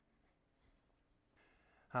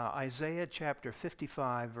Isaiah chapter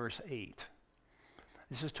 55, verse 8.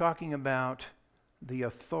 This is talking about the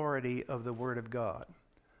authority of the Word of God.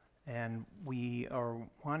 And we are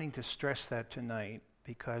wanting to stress that tonight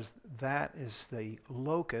because that is the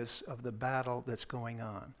locus of the battle that's going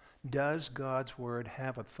on. Does God's Word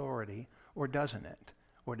have authority or doesn't it?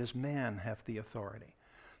 Or does man have the authority?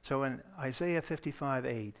 So in Isaiah 55,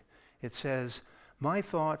 8, it says, "My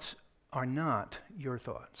thoughts are not your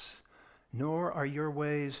thoughts, nor are your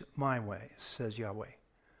ways my ways, says Yahweh.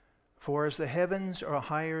 For as the heavens are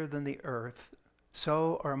higher than the earth,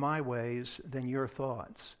 so are my ways than your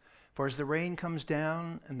thoughts. For as the rain comes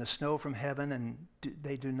down and the snow from heaven, and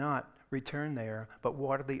they do not return there, but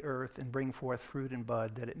water the earth and bring forth fruit and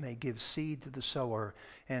bud, that it may give seed to the sower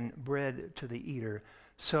and bread to the eater,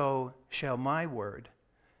 so shall my word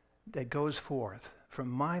that goes forth from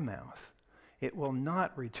my mouth, it will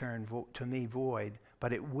not return to me void,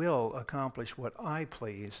 but it will accomplish what I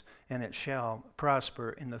please, and it shall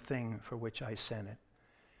prosper in the thing for which I sent it."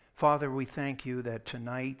 Father, we thank you that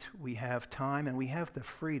tonight we have time and we have the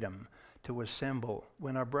freedom to assemble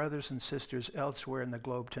when our brothers and sisters elsewhere in the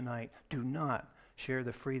globe tonight do not share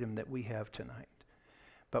the freedom that we have tonight.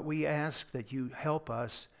 But we ask that you help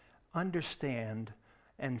us understand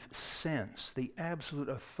and sense the absolute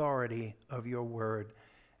authority of your word,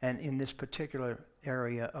 and in this particular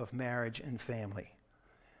area of marriage and family.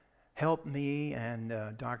 Help me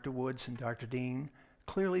and Dr. Woods and Dr. Dean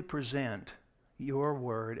clearly present your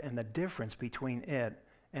word and the difference between it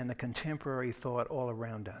and the contemporary thought all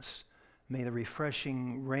around us. May the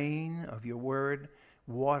refreshing rain of your word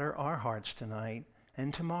water our hearts tonight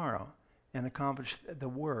and tomorrow and accomplish the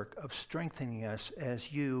work of strengthening us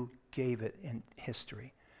as you gave it in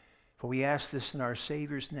history. For we ask this in our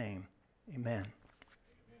Savior's name. Amen.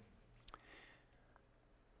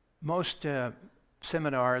 Most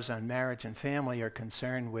seminars on marriage and family are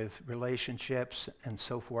concerned with relationships and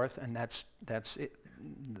so forth, and that's it,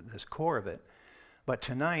 the core of it. But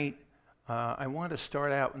tonight, I want to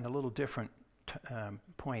start out in a little different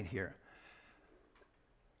point here.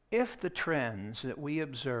 If the trends that we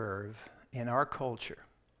observe in our culture,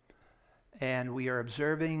 and we are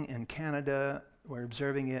observing in Canada, we're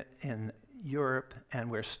observing it in Europe,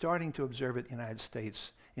 and we're starting to observe it in the United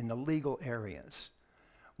States in the legal areas,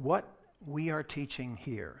 what we are teaching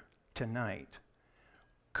here tonight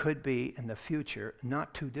could be in the future,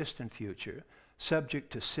 not too distant future,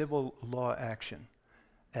 subject to civil law action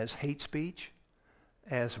as hate speech,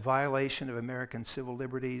 as violation of American civil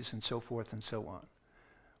liberties, and so forth and so on.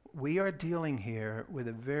 We are dealing here with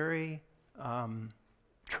a very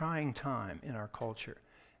trying time in our culture.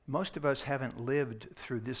 Most of us haven't lived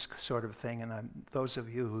through this sort of thing, and those of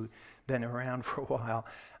you who've been around for a while,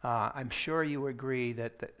 I'm sure you agree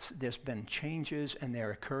that there's been changes and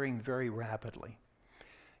they're occurring very rapidly.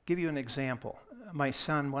 Give you an example.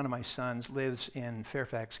 One of my sons lives in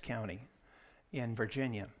Fairfax County in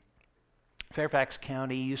Virginia. Fairfax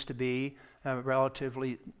County used to be a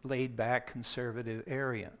relatively laid-back conservative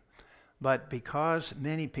area. But because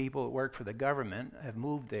many people that work for the government have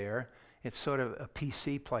moved there, it's sort of a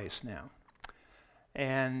PC place now.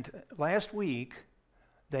 And last week,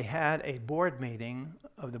 they had a board meeting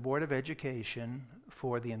of the Board of Education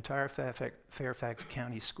for the entire Fairfax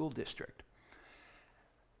County School District.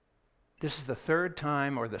 This is the third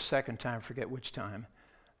time or the second time, I forget which time,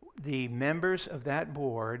 the members of that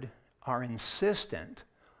board are insistent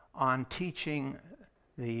on teaching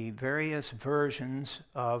the various versions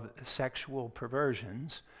of sexual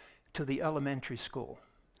perversions to the elementary school,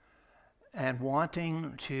 and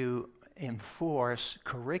wanting to enforce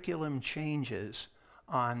curriculum changes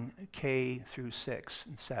on K through 6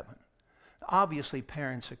 and 7. Obviously,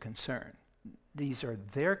 parents are concerned. These are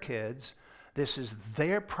their kids. This is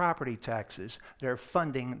their property taxes. They're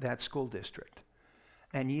funding that school district.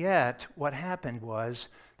 And yet, what happened was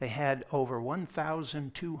they had over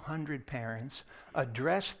 1,200 parents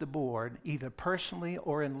address the board, either personally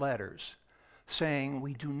or in letters, saying,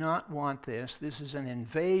 we do not want this. This is an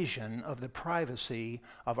invasion of the privacy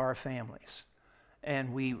of our families.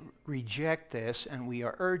 And we reject this, and we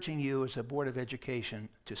are urging you as a Board of Education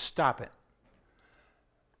to stop it.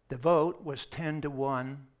 The vote was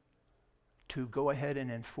 10-1 to go ahead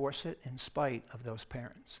and enforce it in spite of those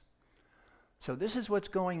parents. So this is what's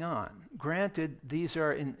going on. Granted, these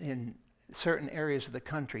are in certain areas of the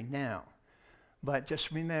country now. But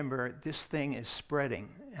just remember, this thing is spreading,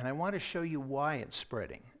 and I want to show you why it's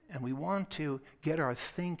spreading. And we want to get our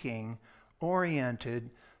thinking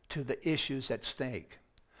oriented to the issues at stake.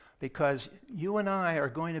 Because you and I are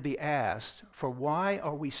going to be asked for why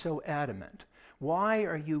are we so adamant? Why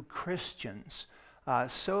are you Christians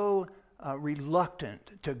so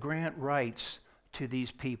reluctant to grant rights to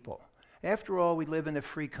these people. After all, we live in a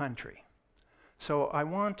free country. So I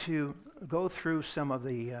want to go through some of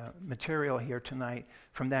the material here tonight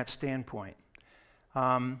from that standpoint.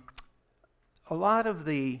 A lot of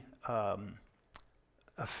the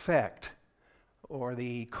effect or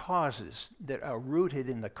the causes that are rooted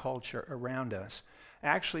in the culture around us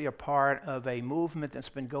actually are part of a movement that's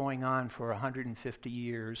been going on for 150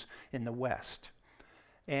 years in the West.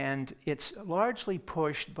 And it's largely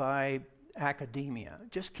pushed by academia.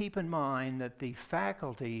 Just keep in mind that the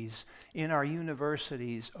faculties in our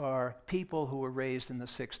universities are people who were raised in the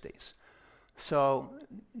 60s. So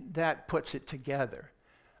that puts it together.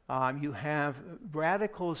 You have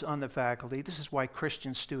radicals on the faculty. This is why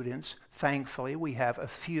Christian students, thankfully, we have a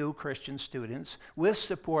few Christian students with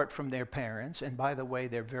support from their parents, and by the way,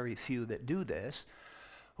 there are very few that do this,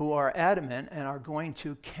 who are adamant and are going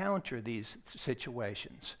to counter these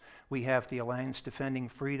situations. We have the Alliance Defending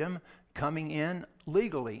Freedom coming in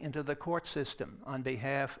legally into the court system on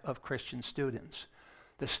behalf of Christian students.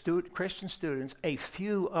 The Christian students, a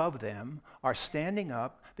few of them, are standing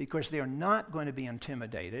up because they're not going to be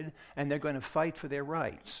intimidated and they're going to fight for their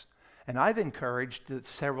rights. And I've encouraged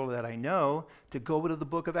several that I know to go to the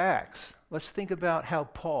book of Acts. Let's think about how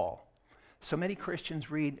Paul. So many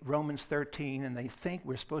Christians read Romans 13 and they think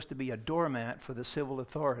we're supposed to be a doormat for the civil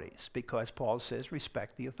authorities because Paul says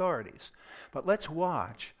respect the authorities. But let's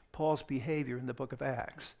watch Paul's behavior in the book of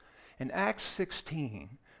Acts. In Acts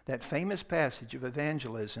 16, that famous passage of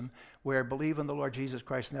evangelism where believe in the Lord Jesus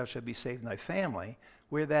Christ and thou shalt be saved in thy family,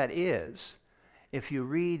 where that is, if you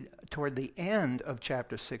read toward the end of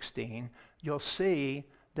chapter 16, you'll see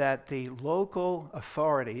that the local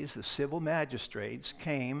authorities, the civil magistrates,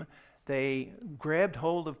 came, they grabbed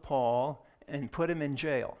hold of Paul and put him in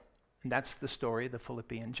jail. And that's the story of the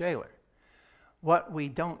Philippian jailer. What we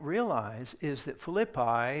don't realize is that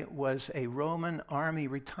Philippi was a Roman army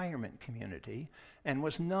retirement community and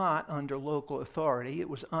was not under local authority. It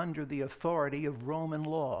was under the authority of Roman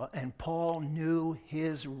law, and Paul knew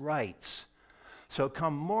his rights. So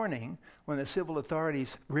come morning, when the civil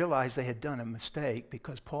authorities realized they had done a mistake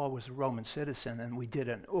because Paul was a Roman citizen and we did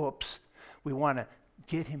an oops, we want to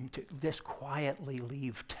get him to just quietly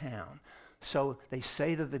leave town. So they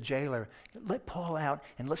say to the jailer, let Paul out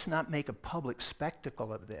and let's not make a public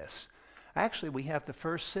spectacle of this. Actually, we have the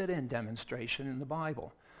first sit-in demonstration in the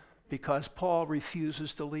Bible because Paul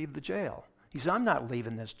refuses to leave the jail. He says, I'm not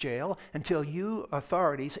leaving this jail until you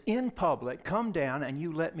authorities in public come down and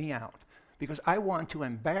you let me out because I want to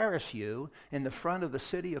embarrass you in the front of the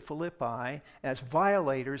city of Philippi as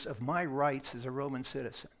violators of my rights as a Roman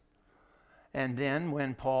citizen. And then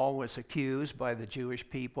when Paul was accused by the Jewish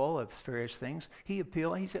people of various things, he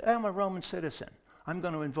appealed. He said, I'm a Roman citizen. I'm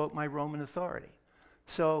going to invoke my Roman authority.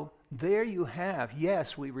 So there you have,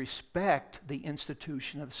 yes, we respect the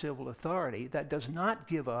institution of civil authority. That does not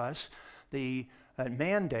give us the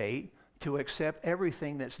mandate to accept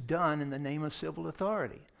everything that's done in the name of civil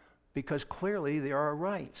authority. Because clearly there are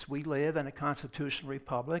rights. We live in a constitutional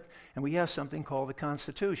republic, and we have something called the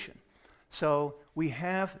Constitution. So we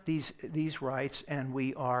have these rights, and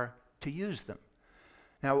we are to use them.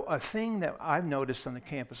 Now, a thing that I've noticed on the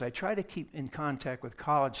campus, I try to keep in contact with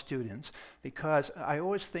college students because I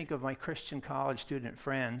always think of my Christian college student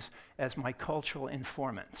friends as my cultural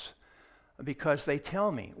informants because they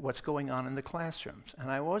tell me what's going on in the classrooms.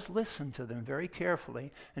 And I always listen to them very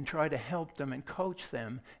carefully and try to help them and coach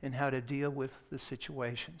them in how to deal with the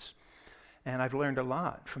situations. And I've learned a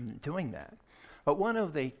lot from doing that. But one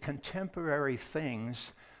of the contemporary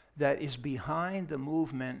things that is behind the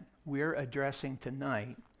movement we're addressing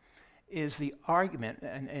tonight is the argument,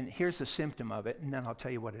 and here's a symptom of it, and then I'll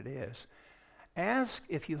tell you what it is. Ask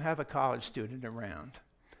if you have a college student around.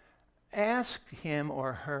 Ask him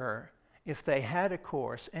or her if they had a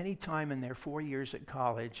course any time in their 4 years at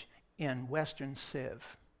college in Western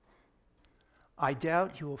Civ. I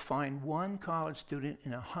doubt you will find one college student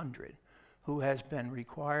in 100 who has been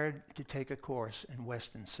required to take a course in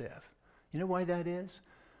Western Civ. You know why that is?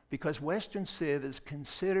 Because Western Civ is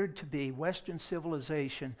considered to be Western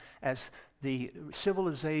civilization as the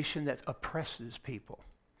civilization that oppresses people.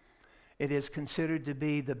 It is considered to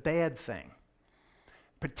be the bad thing.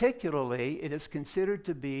 Particularly, it is considered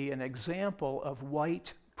to be an example of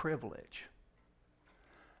white privilege.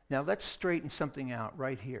 Now let's straighten something out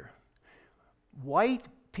right here. White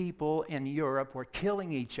people in Europe were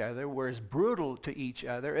killing each other, were as brutal to each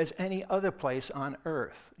other as any other place on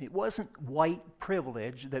earth. It wasn't white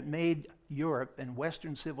privilege that made Europe and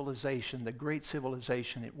Western civilization the great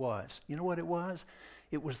civilization it was. You know what it was?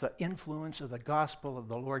 It was the influence of the gospel of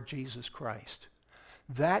the Lord Jesus Christ.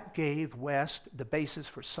 That gave West the basis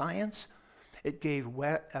for science. It gave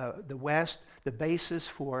the West the basis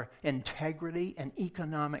for integrity and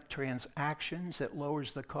economic transactions that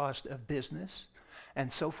lowers the cost of business,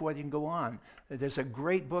 and so forth. You can go on. There's a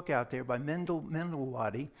great book out there by Mendel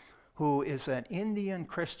Mendelwadi, who is an Indian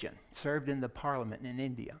Christian, served in the parliament in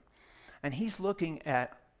India. And he's looking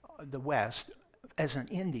at the West as an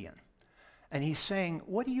Indian. And he's saying,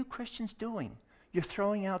 what are you Christians doing? You're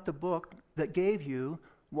throwing out the book that gave you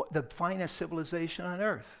the finest civilization on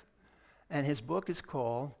earth. And his book is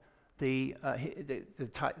called, the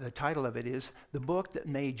title of it is The Book That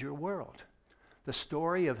Made Your World. The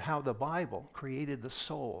story of how the Bible created the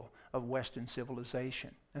soul of Western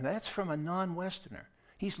civilization. And that's from a non-Westerner.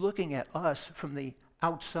 He's looking at us from the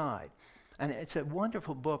outside. And it's a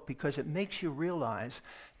wonderful book because it makes you realize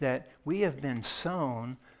that we have been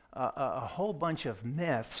sown a whole bunch of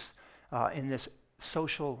myths in this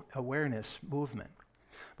social awareness movement.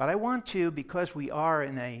 But I want to, because we are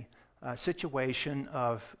in a situation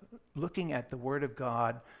of looking at the Word of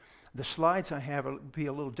God, the slides I have will be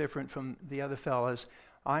a little different from the other fellas.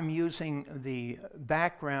 I'm using the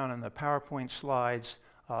background and the PowerPoint slides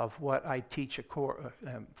of what I teach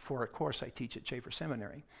for a course I teach at Chafer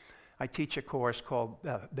Seminary. I teach a course called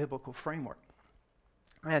Biblical Framework.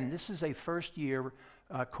 And this is a first-year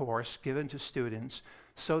course given to students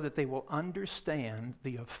so that they will understand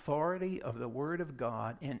the authority of the Word of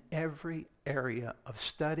God in every area of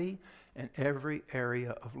study and every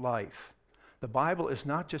area of life. The Bible is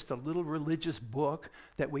not just a little religious book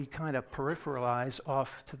that we kind of peripheralize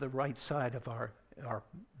off to the right side of our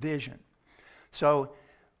vision. So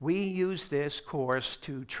we use this course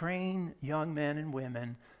to train young men and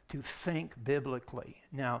women to think biblically.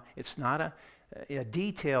 Now, it's not a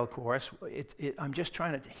detailed course. I'm just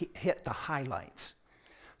trying to hit the highlights.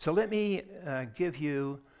 So let me give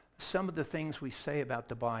you some of the things we say about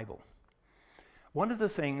the Bible. One of the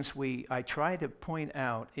things I try to point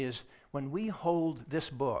out is when we hold this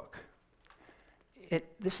book,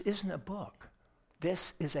 this isn't a book.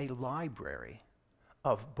 This is a library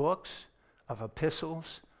of books, of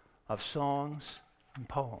epistles, of songs, and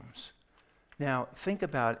poems. Now, think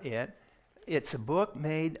about it. It's a book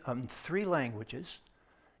made in 3 languages.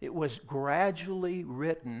 It was gradually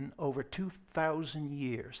written over 2,000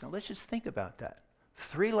 years. Now, let's just think about that.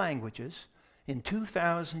 3 languages in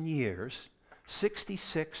 2,000 years,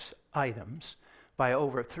 66 items by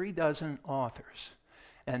over 36 authors.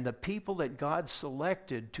 And the people that God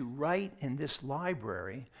selected to write in this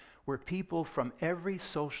library were people from every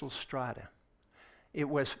social strata. It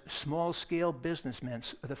was small-scale businessmen,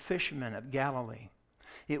 the fishermen of Galilee.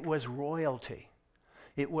 It was royalty.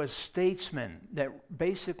 It was statesmen that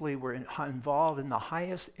basically were involved in the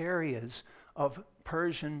highest areas of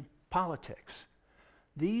Persian politics.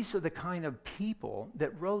 These are the kind of people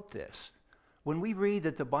that wrote this. When we read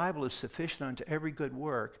that the Bible is sufficient unto every good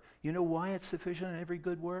work, you know why it's sufficient unto every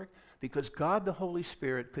good work? Because God the Holy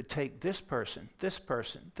Spirit could take this person, this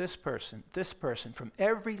person, this person, this person from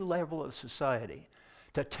every level of society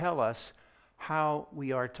to tell us how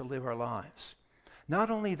we are to live our lives.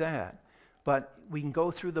 Not only that, but we can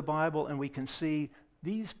go through the Bible and we can see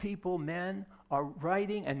these people, men, are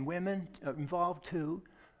writing, and women are involved too.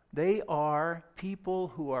 They are people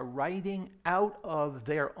who are writing out of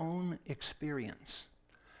their own experience.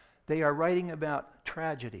 They are writing about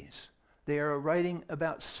tragedies. They are writing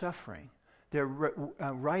about suffering. They're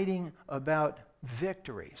writing about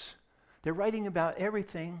victories. They're writing about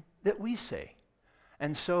everything that we see.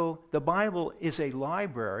 And so the Bible is a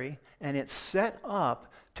library, and it's set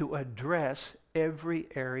up to address every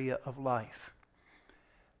area of life.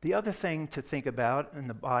 The other thing to think about in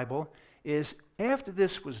the Bible is after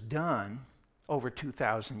this was done over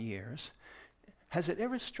 2,000 years, has it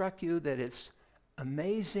ever struck you that it's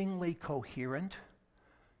amazingly coherent?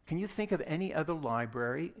 Can you think of any other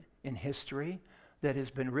library in history that has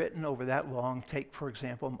been written over that long? Take, for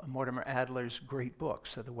example, Mortimer Adler's great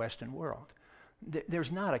books of the Western world.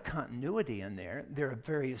 There's not a continuity in there. There are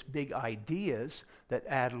various big ideas that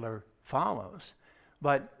Adler follows,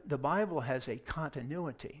 but the Bible has a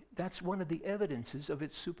continuity. That's one of the evidences of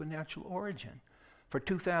its supernatural origin. For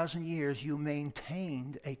 2,000 years, you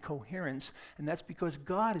maintained a coherence, and that's because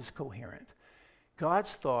God is coherent.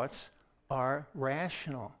 God's thoughts are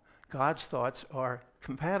rational. God's thoughts are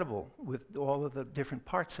compatible with all of the different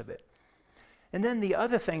parts of it. And then the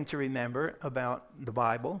other thing to remember about the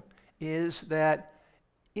Bible is that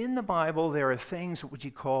in the Bible there are things which you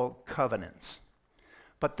call covenants.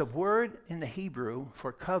 But the word in the Hebrew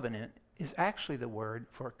for covenant is actually the word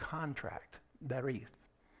for contract, berith.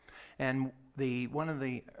 And one of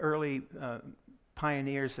the early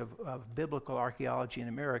pioneers of biblical archaeology in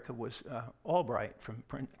America was Albright from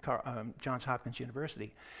Johns Hopkins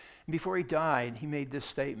University. And before he died, he made this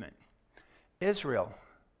statement: Israel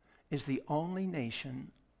is the only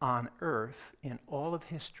nation on earth in all of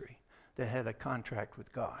history that had a contract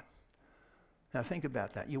with God. Now think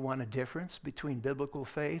about that. You want a difference between biblical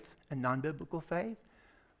faith and non-biblical faith?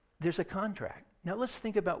 There's a contract. Now let's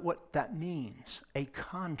think about what that means, a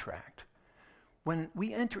contract. When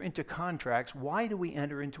we enter into contracts, why do we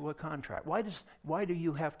enter into a contract? Why do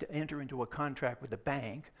you have to enter into a contract with a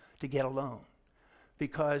bank to get a loan?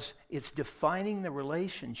 Because it's defining the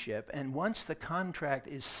relationship, and once the contract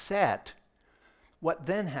is set, what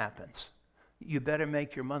then happens? You better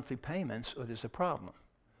make your monthly payments or there's a problem.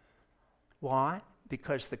 Why?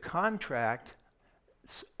 Because the contract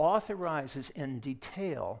authorizes in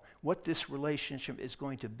detail what this relationship is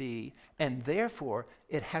going to be, and therefore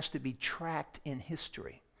it has to be tracked in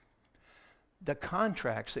history. The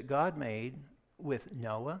contracts that God made with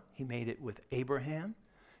Noah, he made it with Abraham,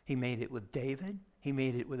 he made it with David, he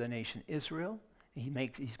made it with the nation Israel,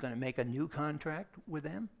 he's going to make a new contract with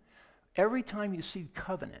them. Every time you see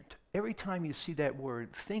covenant, every time you see that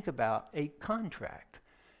word, think about a contract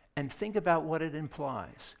and think about what it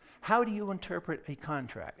implies. How do you interpret a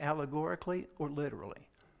contract, allegorically or literally?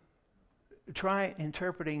 Try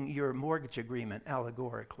interpreting your mortgage agreement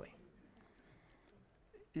allegorically.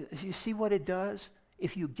 You see what it does?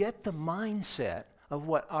 If you get the mindset of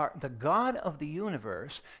what the God of the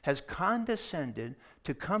universe has condescended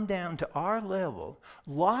to come down to our level,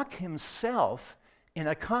 lock himself in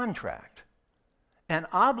a contract, and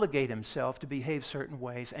obligate himself to behave certain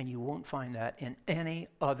ways, and you won't find that in any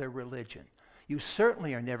other religion. You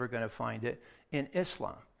certainly are never going to find it in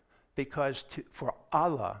Islam, because for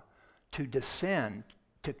Allah to descend,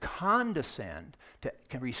 to condescend,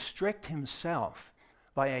 can restrict himself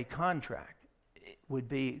by a contract, it would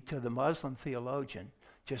be, to the Muslim theologian,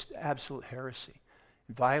 just absolute heresy,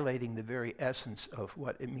 violating the very essence of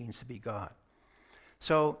what it means to be God.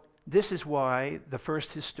 So this is why the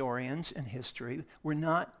first historians in history were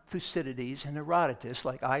not Thucydides and Herodotus,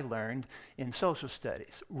 like I learned in social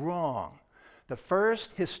studies. Wrong. The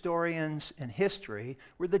first historians in history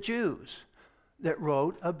were the Jews that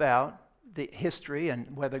wrote about the history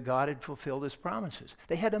and whether God had fulfilled his promises.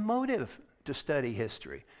 They had a motive to study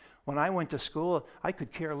history. When I went to school, I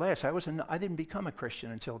could care less. I didn't become a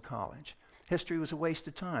Christian until college. History was a waste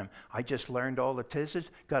of time. I just learned all the theses,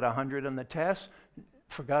 got 100 on the test,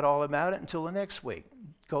 forgot all about it until the next week.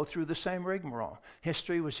 Go through the same rigmarole.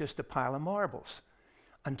 History was just a pile of marbles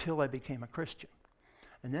until I became a Christian.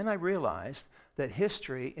 And then I realized that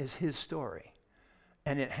history is his story,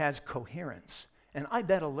 and it has coherence. And I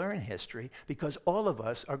better learn history because all of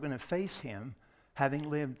us are going to face him having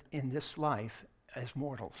lived in this life as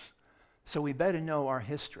mortals. So we better know our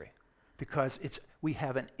history because we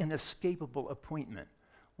have an inescapable appointment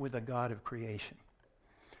with the God of creation.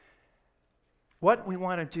 What we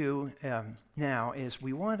want to do now is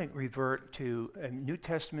we want to revert to a New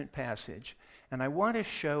Testament passage, and I want to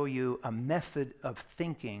show you a method of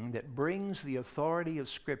thinking that brings the authority of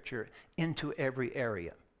Scripture into every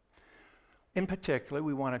area. In particular,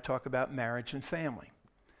 we want to talk about marriage and family.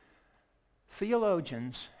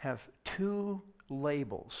 Theologians have two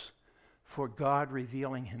labels for God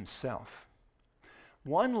revealing himself.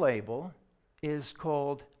 One label is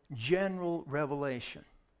called general revelation.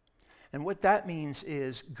 And what that means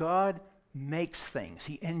is God makes things,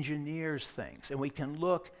 he engineers things, and we can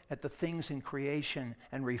look at the things in creation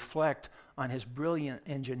and reflect on his brilliant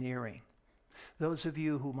engineering. Those of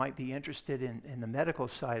you who might be interested in the medical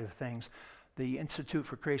side of things, the Institute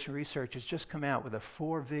for Creation Research has just come out with a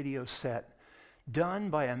 4-video set done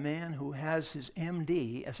by a man who has his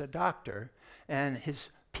MD as a doctor and his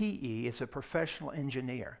PE as a professional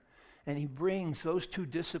engineer. And he brings those two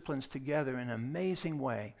disciplines together in an amazing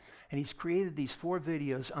way. And he's created these 4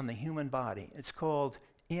 videos on the human body. It's called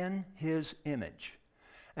In His Image.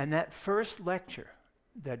 And that first lecture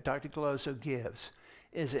that Dr. Galozo gives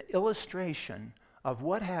is an illustration of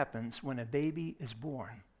what happens when a baby is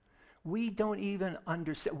born. We don't even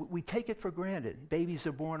understand. We take it for granted. Babies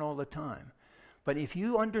are born all the time. But if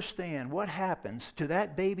you understand what happens to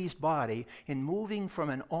that baby's body in moving from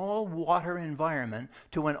an all-water environment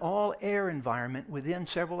to an all-air environment within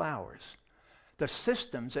several hours, the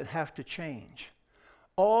systems that have to change,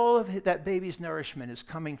 all of that baby's nourishment is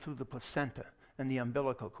coming through the placenta and the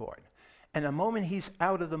umbilical cord. And the moment he's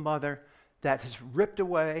out of the mother, that is ripped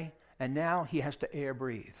away, and now he has to air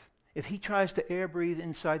breathe. If he tries to air breathe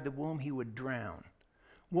inside the womb, he would drown.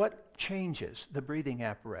 What changes the breathing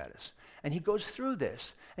apparatus? And he goes through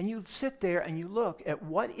this, and you sit there and you look at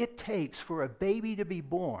what it takes for a baby to be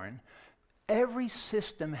born. Every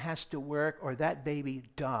system has to work or that baby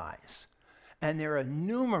dies. And there are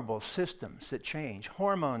innumerable systems that change.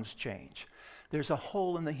 Hormones change. There's a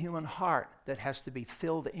hole in the human heart that has to be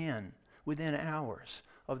filled in within hours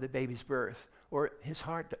of the baby's birth, or his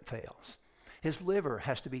heart fails. His liver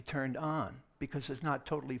has to be turned on because it's not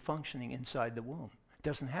totally functioning inside the womb. It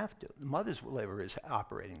doesn't have to. The mother's liver is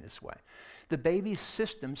operating this way. The baby's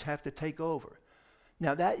systems have to take over.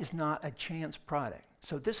 Now, that is not a chance product.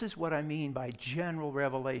 So this is what I mean by general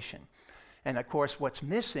revelation. And of course, what's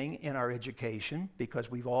missing in our education, because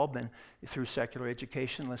we've all been through secular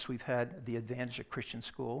education unless we've had the advantage of Christian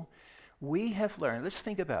school, we have learned, let's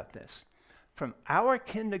think about this, from our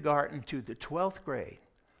kindergarten to the 12th grade,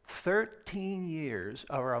 13 years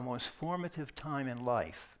of our most formative time in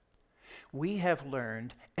life, we have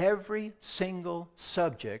learned every single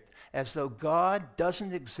subject as though God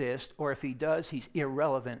doesn't exist, or if he does, he's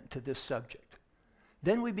irrelevant to this subject.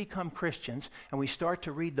 Then we become Christians and we start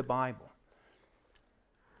to read the Bible.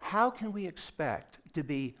 How can we expect to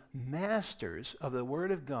be masters of the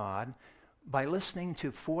Word of God by listening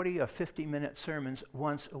to 40 or 50-minute sermons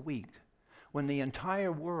once a week when the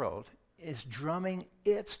entire world is drumming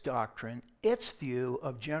its doctrine, its view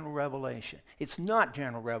of general revelation? It's not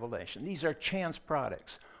general revelation. These are chance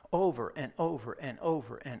products over and over and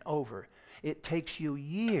over and over. It takes you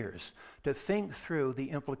years to think through the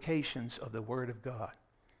implications of the Word of God.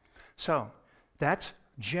 So that's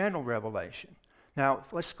general revelation. Now,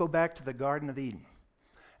 let's go back to the Garden of Eden.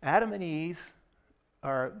 Adam and Eve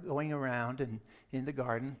are going around and in the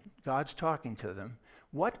garden. God's talking to them.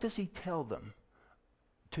 What does he tell them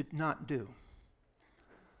to not do?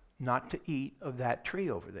 Not to eat of that tree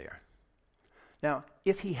over there. Now,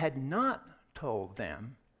 if he had not told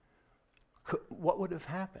them, what would have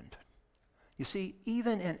happened? You see,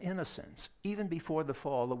 even in innocence, even before the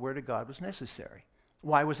fall, the Word of God was necessary.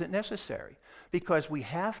 Why was it necessary? Because we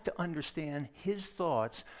have to understand his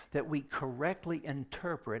thoughts that we correctly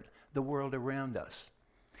interpret the world around us.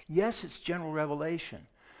 Yes, it's general revelation,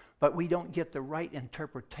 but we don't get the right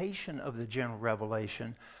interpretation of the general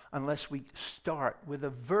revelation unless we start with a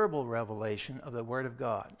verbal revelation of the Word of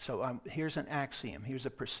God. So here's an axiom, here's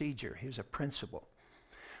a procedure, here's a principle.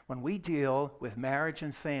 When we deal with marriage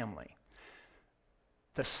and family,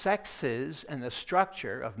 the sexes and the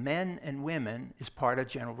structure of men and women is part of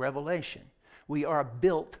general revelation. We are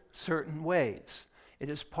built certain ways. It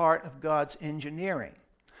is part of God's engineering.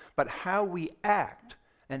 But how we act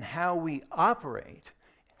and how we operate,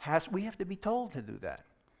 we have to be told to do that.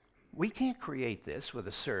 We can't create this with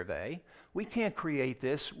a survey. We can't create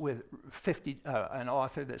this with an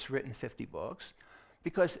author that's written 50 books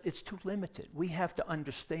because it's too limited. We have to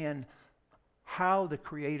understand how the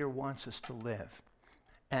Creator wants us to live.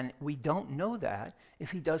 And we don't know that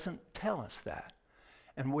if he doesn't tell us that.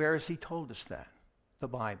 And where has he told us that? The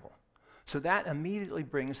Bible. So that immediately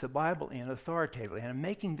brings the Bible in authoritatively. And I'm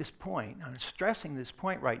making this point, I'm stressing this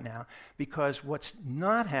point right now, because what's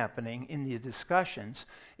not happening in the discussions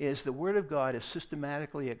is the Word of God is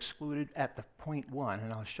systematically excluded at the point one,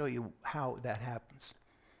 and I'll show you how that happens.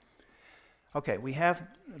 Okay, we have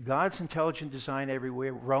God's intelligent design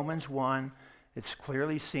everywhere. Romans 1, it's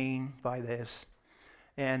clearly seen by this.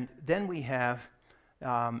 And then we have,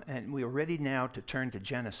 and we are ready now to turn to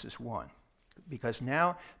Genesis 1. Because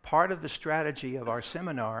now part of the strategy of our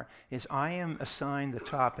seminar is I am assigned the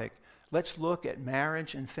topic, let's look at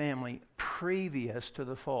marriage and family previous to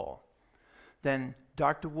the fall. Then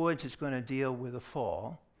Dr. Woods is going to deal with the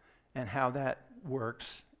fall and how that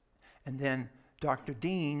works. And then Dr.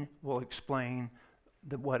 Dean will explain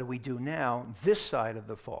what do we do now this side of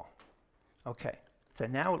the fall. Okay, so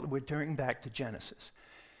now we're turning back to Genesis.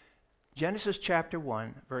 Genesis chapter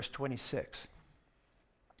 1, verse 26.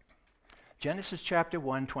 Genesis chapter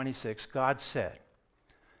 1, 26, God said,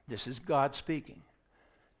 this is God speaking.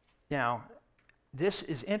 Now, this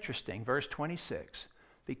is interesting, verse 26,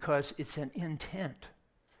 because it's an intent.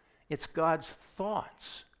 It's God's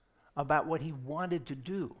thoughts about what he wanted to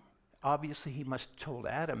do. Obviously, he must have told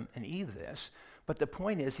Adam and Eve this, but the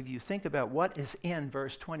point is, if you think about what is in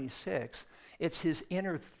verse 26, it's his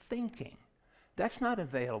inner thinking. That's not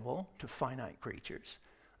available to finite creatures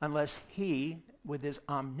unless he, with his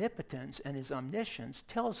omnipotence and his omniscience,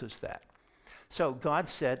 tells us that. So God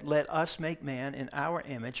said, let us make man in our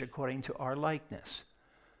image according to our likeness.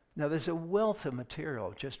 Now there's a wealth of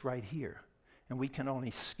material just right here, and we can only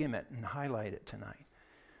skim it and highlight it tonight.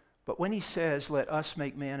 But when he says, let us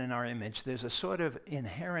make man in our image, there's a sort of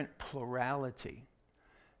inherent plurality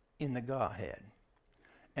in the Godhead.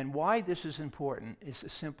 And why this is important is a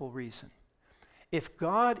simple reason. If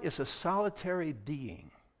God is a solitary being,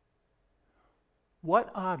 what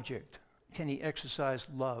object can he exercise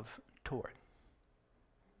love toward?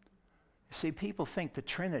 See, people think the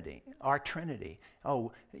Trinity, our Trinity,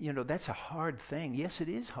 that's a hard thing. Yes, it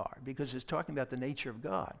is hard because it's talking about the nature of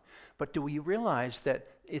God. But do we realize that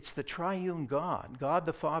it's the triune God, God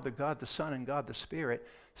the Father, God the Son, and God the Spirit,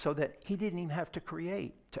 so that he didn't even have to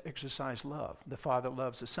create to exercise love. The Father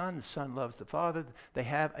loves the Son loves the Father. They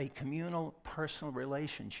have a communal, personal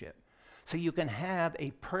relationship. So you can have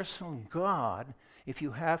a personal God if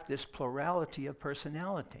you have this plurality of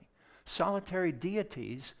personality. Solitary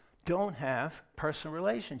deities don't have personal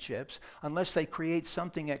relationships unless they create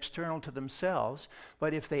something external to themselves.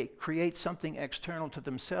 But if they create something external to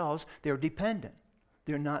themselves, they're dependent.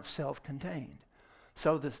 They're not self-contained.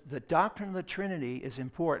 So the doctrine of the Trinity is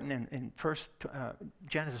important in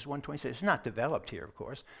Genesis 1:26. It's not developed here, of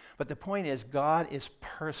course, but the point is God is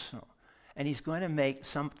personal, and he's going to make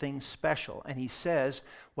something special. And he says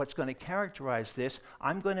what's going to characterize this,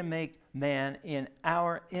 I'm going to make man in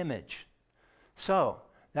our image. So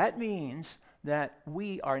that means that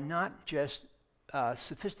we are not just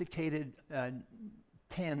sophisticated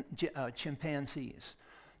chimpanzees.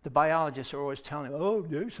 The biologists are always telling,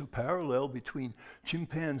 there's a parallel between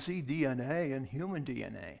chimpanzee DNA and human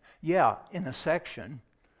DNA. Yeah, in a section.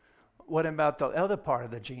 What about the other part of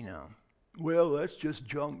the genome? Well, that's just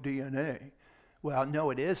junk DNA. Well, no,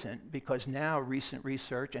 it isn't, because now recent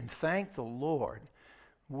research, and thank the Lord,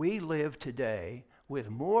 we live today with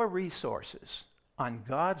more resources on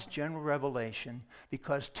God's general revelation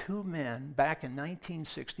because two men back in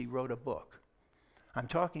 1960 wrote a book. I'm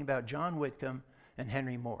talking about John Whitcomb and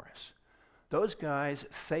Henry Morris. Those guys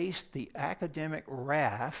faced the academic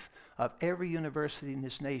wrath of every university in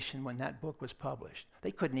this nation when that book was published.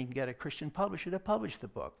 They couldn't even get a Christian publisher to publish the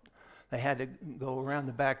book. They had to go around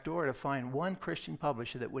the back door to find one Christian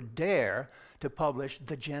publisher that would dare to publish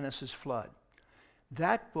the Genesis flood.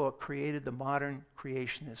 That book created the modern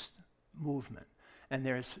creationist movement. And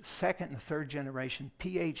there's second and third generation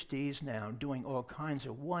PhDs now doing all kinds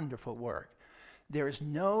of wonderful work. There is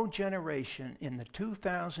no generation in the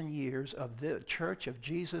 2,000 years of the Church of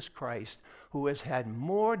Jesus Christ who has had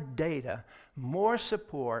more data, more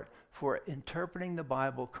support for interpreting the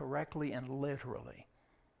Bible correctly and literally.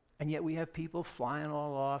 And yet we have people flying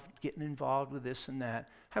all off, getting involved with this and that.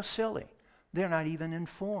 How silly. They're not even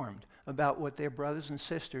informed about what their brothers and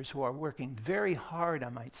sisters who are working very hard, I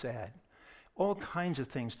might say, all kinds of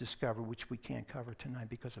things discovered, which we can't cover tonight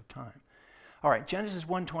because of time. All right, Genesis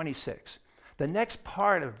 1:26. The next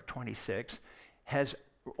part of 26 has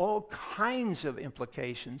all kinds of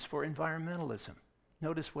implications for environmentalism.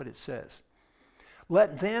 Notice what it says.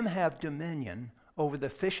 Let them have dominion over the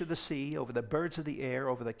fish of the sea, over the birds of the air,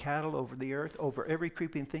 over the cattle, over the earth, over every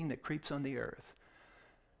creeping thing that creeps on the earth.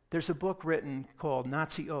 There's a book written called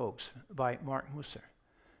Nazi Oaks by Mark Musser.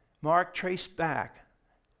 Mark traced back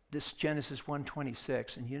this Genesis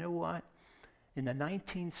 1:26, and you know what? In the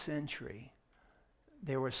 19th century,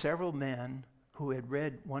 there were several men who had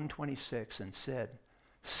read 1:26 and said,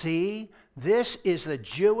 see, this is the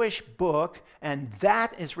Jewish book, and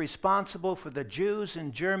that is responsible for the Jews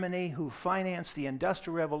in Germany who financed the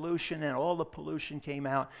Industrial Revolution and all the pollution came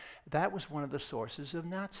out. That was one of the sources of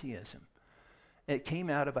Nazism. It came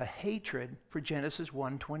out of a hatred for Genesis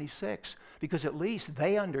 1:26, because at least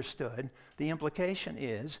they understood the implication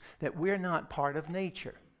is that we're not part of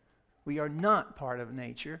nature. We are not part of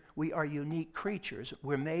nature. We are unique creatures.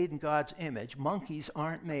 We're made in God's image. Monkeys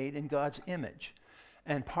aren't made in God's image.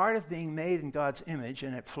 And part of being made in God's image,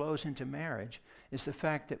 and it flows into marriage, is the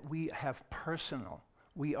fact that we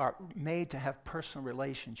are made to have personal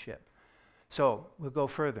relationship. So we'll go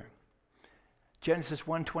further. Genesis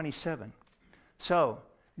 1:27. So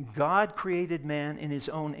God created man in his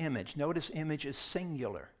own image. Notice image is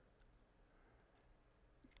singular.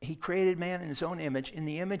 He created man in his own image. In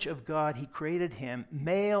the image of God, he created him.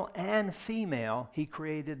 Male and female, he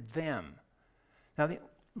created them. Now,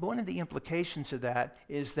 one of the implications of that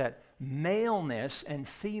is that maleness and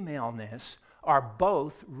femaleness are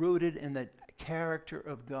both rooted in the character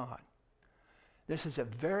of God. This is a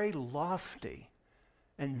very lofty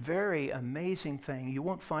and very amazing thing. You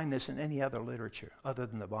won't find this in any other literature other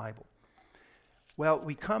than the Bible. Well,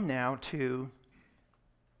 we come now to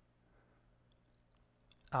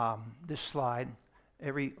this slide.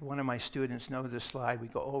 Every one of my students knows this slide. We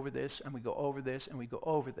go over this, and we go over this, and we go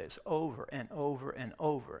over this, over and over and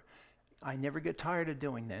over. I never get tired of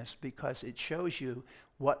doing this because it shows you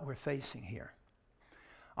what we're facing here.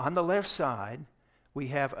 On the left side, we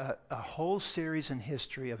have a whole series in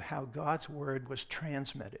history of how God's word was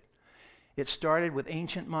transmitted. It started with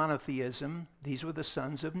ancient monotheism. These were the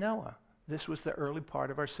sons of Noah. This was the early part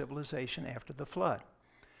of our civilization after the flood.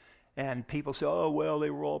 And people say, oh, well, they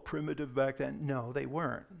were all primitive back then. No, they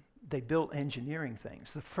weren't. They built engineering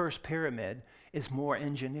things. The first pyramid is more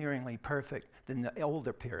engineeringly perfect than the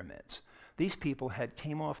older pyramids. These people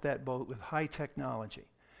came off that boat with high technology.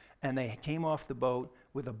 And they came off the boat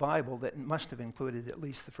with a Bible that must have included at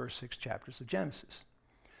least the first 6 chapters of Genesis.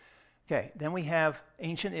 Okay, then we have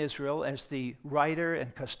ancient Israel as the writer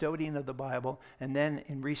and custodian of the Bible, and then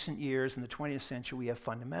in recent years, in the 20th century, we have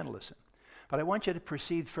fundamentalism. But I want you to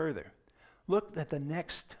proceed further. Look at the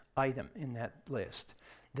next item in that list.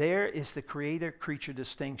 There is the creator-creature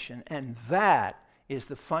distinction, and that is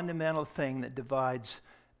the fundamental thing that divides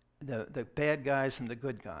the bad guys and the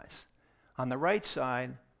good guys. On the right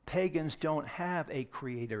side, pagans don't have a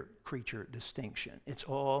creator-creature distinction. It's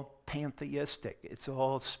all pantheistic. It's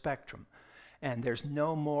all spectrum. And there's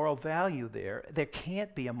no moral value there. There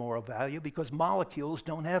can't be a moral value because molecules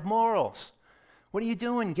don't have morals. What are you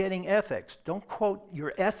doing getting ethics? Don't quote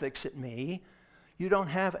your ethics at me. You don't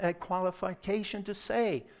have a qualification to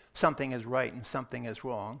say something is right and something is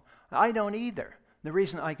wrong. I don't either. The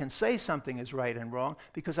reason I can say something is right and wrong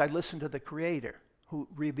because I listen to the Creator who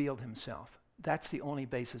revealed himself. That's the only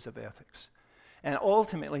basis of ethics. And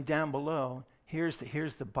ultimately, down below, here's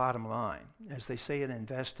the bottom line. As they say in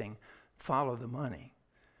investing, follow the money.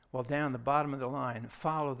 Well, down the bottom of the line,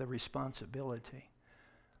 follow the responsibility.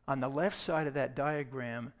 On the left side of that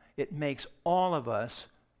diagram, it makes all of us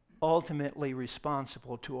ultimately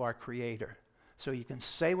responsible to our Creator. So you can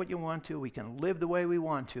say what you want to, we can live the way we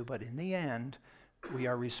want to, but in the end, we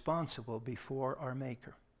are responsible before our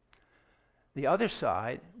Maker. The other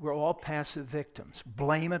side, we're all passive victims.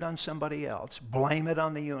 Blame it on somebody else. Blame it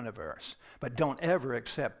on the universe. But don't ever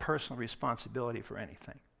accept personal responsibility for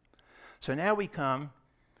anything. So now we come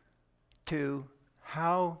to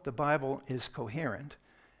how the Bible is coherent.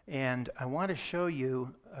 And I want to show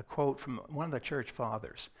you a quote from one of the church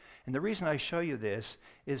fathers. And the reason I show you this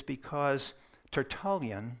is because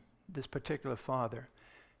Tertullian, this particular father,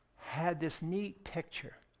 had this neat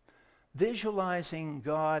picture visualizing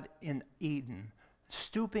God in Eden,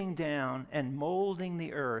 stooping down and molding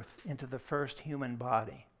the earth into the first human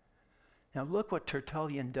body. Now look what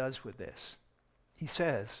Tertullian does with this. He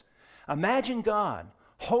says, imagine God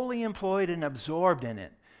wholly employed and absorbed in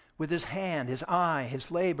it, with his hand, his eye,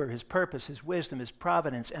 his labor, his purpose, his wisdom, his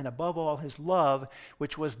providence, and above all his love,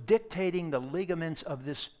 which was dictating the ligaments of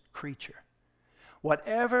this creature.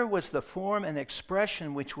 Whatever was the form and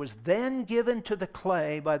expression which was then given to the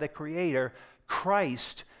clay by the Creator,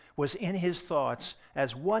 Christ was in his thoughts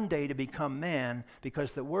as one day to become man,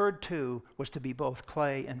 because the Word too was to be both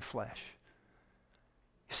clay and flesh.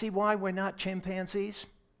 You see why we're not chimpanzees?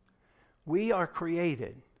 We are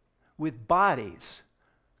created with bodies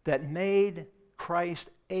that made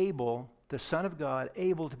Christ able, the Son of God,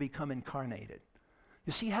 able to become incarnated.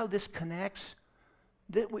 You see how this connects?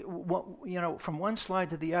 From one slide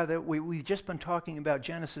to the other, we've just been talking about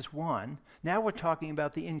Genesis 1. Now we're talking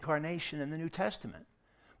about the incarnation in the New Testament.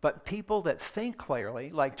 But people that think clearly,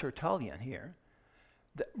 like Tertullian here,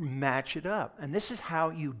 that match it up. And this is how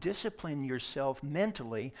you discipline yourself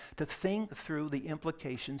mentally to think through the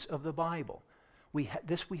implications of the Bible. We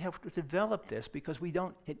have to develop this because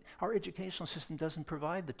our educational system doesn't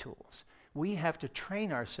provide the tools. We have to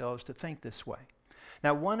train ourselves to think this way.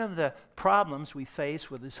 Now, one of the problems we face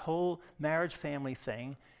with this whole marriage family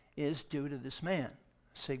thing is due to this man,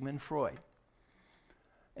 Sigmund Freud.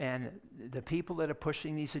 And the people that are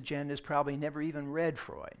pushing these agendas probably never even read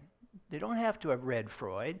Freud. They don't have to have read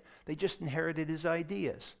Freud. They just inherited his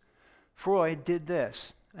ideas. Freud did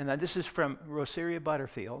this. And this is from Rosaria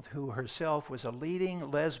Butterfield, who herself was a leading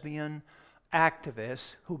lesbian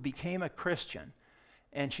activist who became a Christian.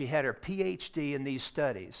 And she had her PhD in these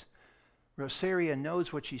studies. Rosaria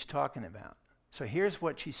knows what she's talking about. So here's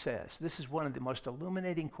what she says. This is one of the most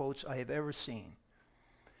illuminating quotes I have ever seen.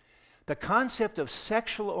 The concept of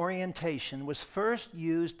sexual orientation was first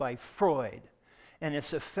used by Freud, and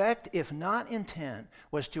its effect, if not intent,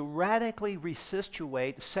 was to radically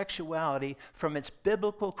resituate sexuality from its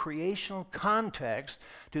biblical creational context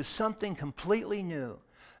to something completely new.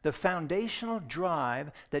 The foundational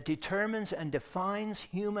drive that determines and defines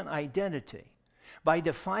human identity. By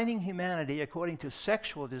defining humanity according to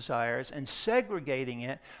sexual desires and segregating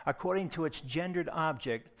it according to its gendered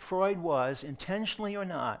object, Freud was, intentionally or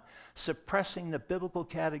not, suppressing the biblical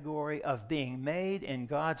category of being made in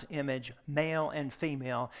God's image, male and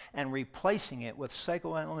female, and replacing it with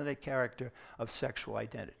psychoanalytic character of sexual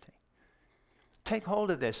identity. Take hold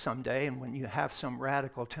of this someday, and when you have some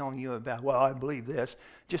radical telling you about, well, I believe this,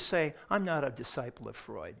 just say, I'm not a disciple of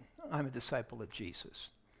Freud. I'm a disciple of Jesus.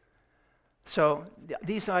 So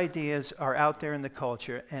these ideas are out there in the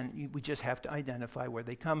culture, and we just have to identify where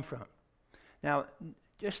they come from. Now,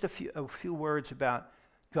 just a few words about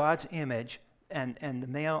God's image and the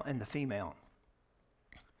male and the female.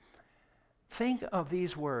 Think of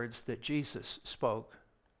these words that Jesus spoke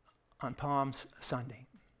on Palm Sunday,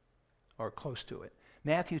 or close to it.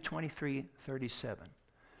 Matthew 23:37.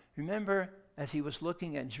 Remember, as he was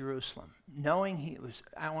looking at Jerusalem, knowing he was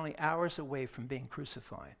only hours away from being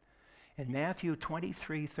crucified, in Matthew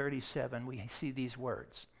 23:37, we see these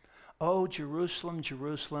words. "O Jerusalem,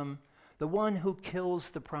 Jerusalem, the one who kills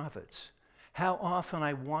the prophets, how often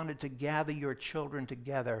I wanted to gather your children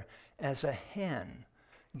together as a hen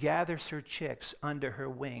gathers her chicks under her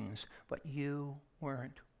wings, but you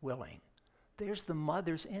weren't willing." There's the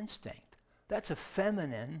mother's instinct. That's a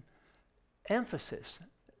feminine emphasis.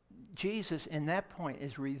 Jesus, in that point,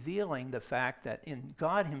 is revealing the fact that in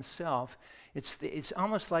God himself, it's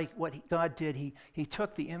almost like what God did. He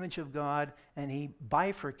took the image of God and he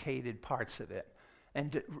bifurcated parts of it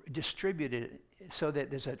and distributed it so that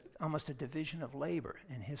there's almost a division of labor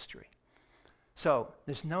in history. So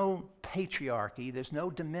there's no patriarchy, there's no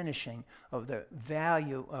diminishing of the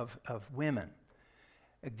value of women.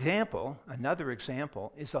 Another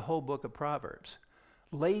example is the whole book of Proverbs.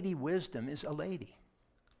 Lady wisdom is a lady.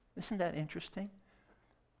 Isn't that interesting?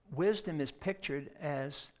 Wisdom is pictured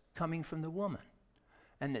as coming from the woman.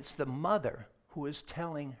 And it's the mother who is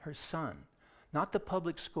telling her son, not the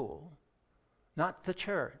public school, not the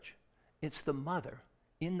church. It's the mother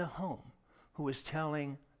in the home who is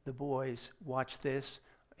telling the boys, watch this,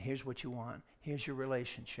 here's what you want, here's your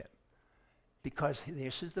relationship. Because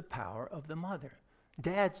this is the power of the mother.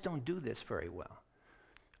 Dads don't do this very well.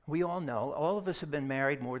 We all know, all of us have been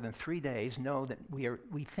married more than 3 days, know that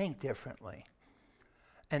we think differently.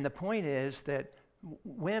 And the point is that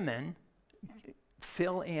women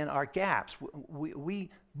fill in our gaps. We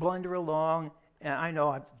blunder along, and I know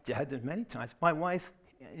I've had this many times. My wife,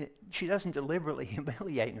 she doesn't deliberately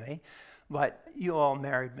humiliate me, but you all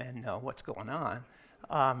married men know what's going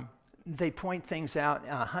on. They point things out.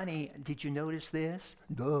 Honey, did you notice this?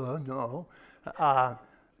 Duh, no.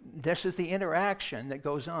 This is the interaction that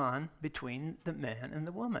goes on between the man and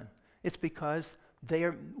the woman. It's because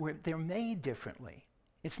they're made differently.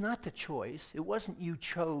 It's not the choice. It wasn't you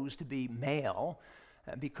chose to be male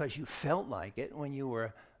because you felt like it when you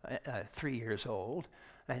were 3 years old.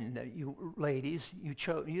 And you ladies, you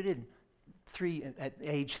didn't at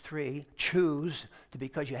age 3 choose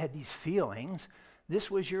because you had these feelings. This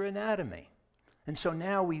was your anatomy. And so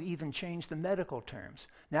now we've even changed the medical terms.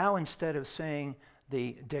 Now instead of saying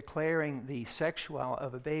declaring the sexuality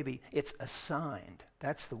of a baby, it's assigned.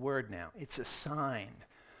 That's the word now. It's assigned,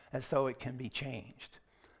 as though it can be changed.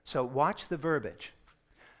 So watch the verbiage.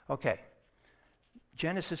 Okay.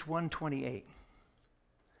 Genesis 1:28.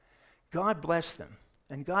 God blessed them,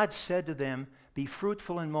 and God said to them, "Be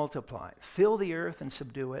fruitful and multiply. Fill the earth and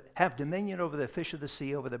subdue it. Have dominion over the fish of the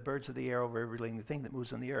sea, over the birds of the air, over every living thing that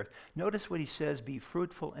moves on the earth." Notice what he says, be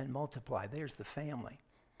fruitful and multiply. There's the family.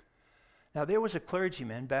 Now, there was a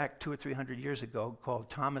clergyman back 200 or 300 years ago called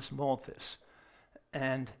Thomas Malthus,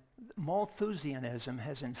 and Malthusianism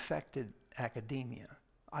has infected academia.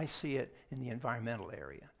 I see it in the environmental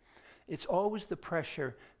area. It's always the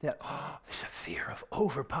pressure that, there's a fear of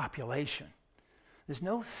overpopulation. There's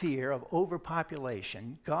no fear of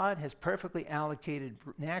overpopulation. God has perfectly allocated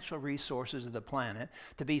natural resources of the planet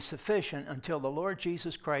to be sufficient until the Lord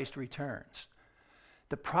Jesus Christ returns.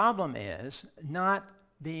 The problem is not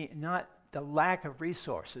the lack of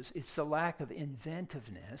resources, it's the lack of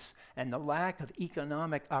inventiveness and the lack of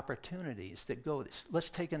economic opportunities that go this. Let's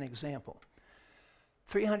take an example.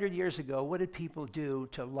 300 years ago, what did people do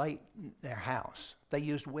to light their house? They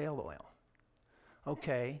used whale oil.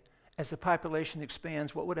 Okay, as the population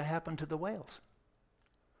expands, what would have happened to the whales?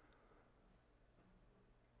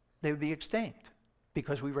 They would be extinct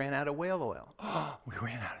because we ran out of whale oil. We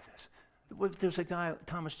ran out of this. Well, there's a guy,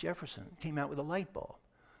 Thomas Jefferson, came out with a light bulb.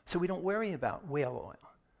 So we don't worry about whale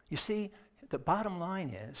oil. You see, the bottom line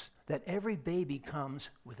is that every baby comes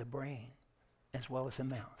with a brain as well as a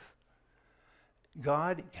mouth.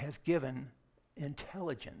 God has given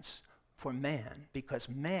intelligence for man because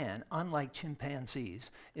man, unlike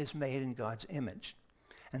chimpanzees, is made in God's image.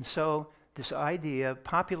 And so this idea of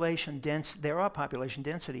there are population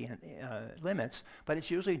density limits, but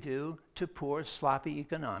it's usually due to poor, sloppy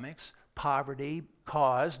economics, poverty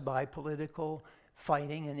caused by political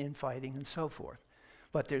fighting and infighting and so forth.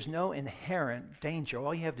 But there's no inherent danger.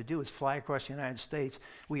 All you have to do is fly across the United States.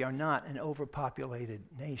 We are not an overpopulated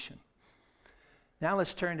nation. Now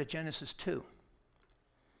let's turn to Genesis 2.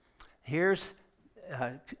 Here's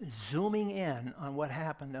zooming in on what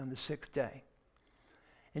happened on the sixth day.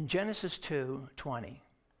 In Genesis 2:20, it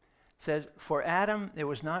says, "For Adam there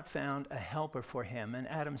was not found a helper for him. And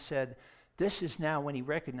Adam said," this is now when he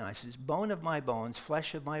recognizes, "bone of my bones,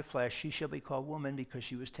 flesh of my flesh, she shall be called woman because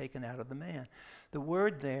she was taken out of the man." The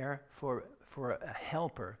word there for a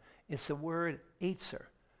helper is the word Eitzer.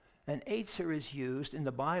 And Eitzer is used in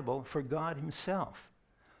the Bible for God himself.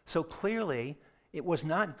 So clearly, it was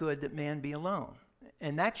not good that man be alone.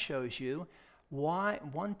 And that shows you why,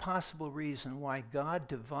 one possible reason why God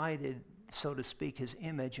divided, so to speak, his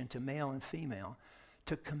image into male and female,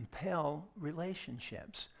 to compel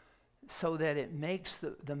relationships, so that it makes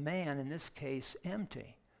the man, in this case,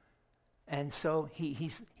 empty. And so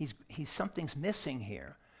he's something's missing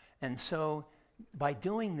here. And so by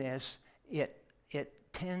doing this, it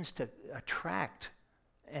tends to attract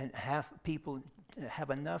and have people have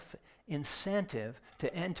enough incentive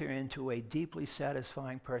to enter into a deeply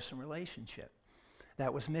satisfying personal relationship.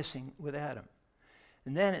 That was missing with Adam.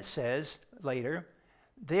 And then it says later,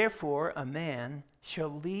 "Therefore a man shall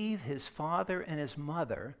leave his father and his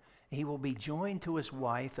mother, he will be joined to his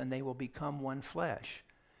wife, and they will become one flesh."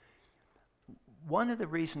 One of the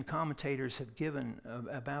reasons commentators have given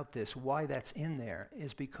about this, why that's in there,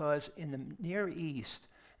 is because in the Near East,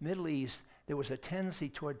 Middle East, there was a tendency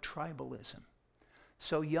toward tribalism.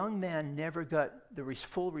 So young men never got the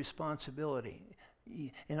full responsibility.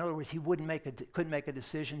 In other words, he couldn't make a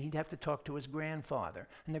decision. He'd have to talk to his grandfather,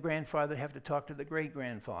 and the grandfather would have to talk to the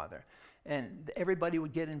great-grandfather. And everybody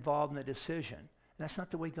would get involved in the decision. And that's not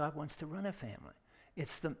the way God wants to run a family.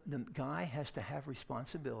 It's the guy has to have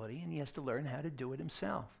responsibility, and he has to learn how to do it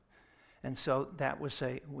himself. And so that was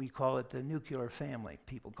we call it the nuclear family,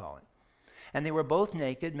 people call it. "And they were both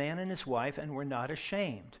naked, man and his wife, and were not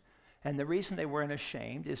ashamed." And the reason they weren't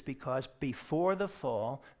ashamed is because before the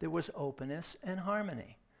fall, there was openness and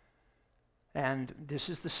harmony. And this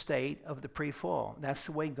is the state of the pre-fall. That's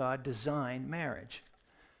the way God designed marriage.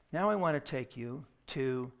 Now I want to take you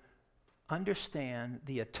to understand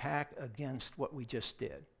the attack against what we just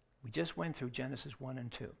did. We just went through Genesis 1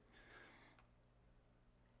 and 2.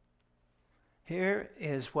 Here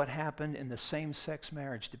is what happened in the same-sex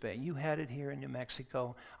marriage debate. You had it here in New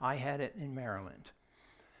Mexico. I had it in Maryland.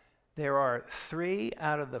 There are 3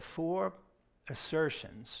 out of the 4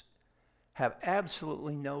 assertions have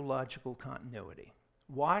absolutely no logical continuity.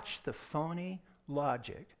 Watch the phony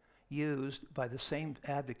logic used by the same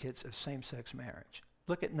advocates of same-sex marriage.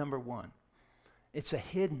 Look at number 1. It's a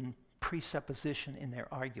hidden presupposition in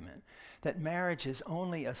their argument that marriage is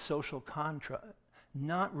only a social contract,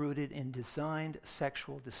 not rooted in designed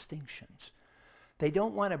sexual distinctions. They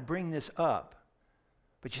don't want to bring this up,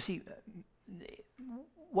 but you see,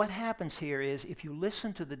 what happens here is if you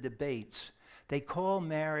listen to the debates, they call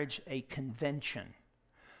marriage a convention,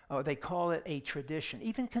 or they call it a tradition.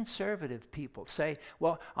 Even conservative people say,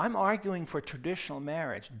 well, I'm arguing for traditional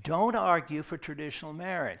marriage. Don't argue for traditional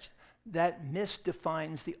marriage. That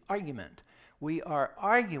misdefines the argument. We are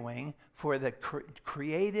arguing for the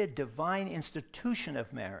created divine institution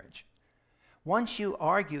of marriage. Once you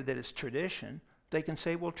argue that it's tradition, they can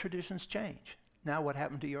say, well, traditions change. Now what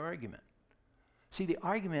happened to your argument? See, the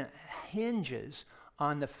argument hinges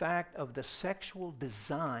on the fact of the sexual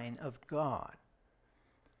design of God.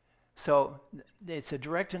 So it's a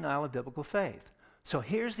direct denial of biblical faith. So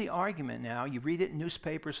here's the argument now. You read it in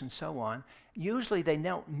newspapers and so on. Usually they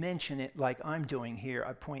don't mention it like I'm doing here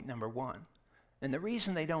at point number 1. And the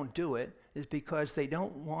reason they don't do it is because they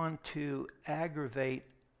don't want to aggravate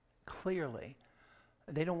clearly.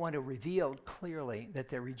 They don't want to reveal clearly that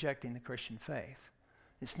they're rejecting the Christian faith.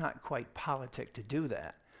 It's not quite politic to do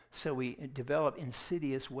that. So we develop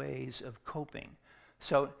insidious ways of coping.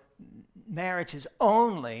 So marriage is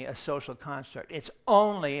only a social construct. It's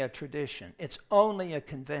only a tradition. It's only a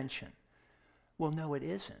convention. Well, no, it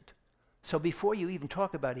isn't. So before you even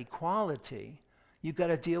talk about equality, you've got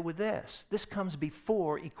to deal with this. This comes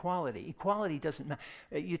before equality. Equality doesn't matter.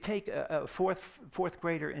 You take a fourth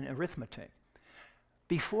grader in arithmetic.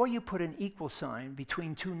 Before you put an equal sign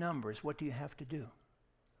between 2 numbers, what do you have to do?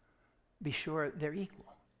 Be sure they're equal.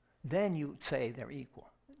 Then you say they're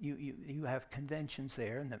equal. You have conventions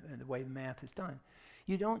there and the way the math is done.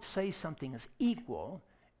 You don't say something is equal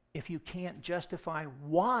if you can't justify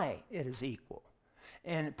why it is equal.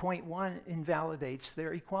 And point 1 invalidates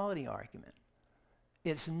their equality argument.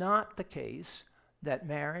 It's not the case that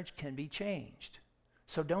marriage can be changed.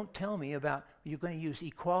 So don't tell me about you're going to use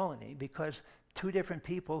equality because two different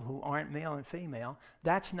people who aren't male and female.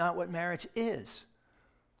 That's not what marriage is.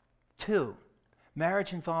 2,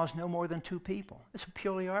 marriage involves no more than 2 people. It's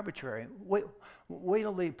purely arbitrary. Wait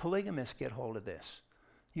till the polygamists get hold of this.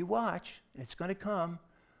 You watch, it's going to come.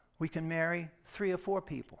 We can marry 3 or 4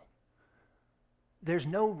 people. There's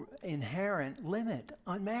no inherent limit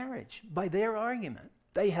on marriage by their argument.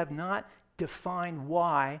 They have not defined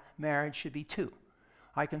why marriage should be 2.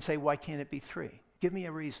 I can say, why can't it be 3? Give me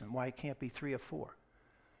a reason why it can't be 3 or 4.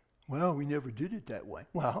 Well, we never did it that way.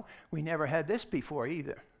 Well, we never had this before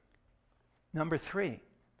either. Number 3,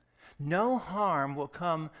 no harm will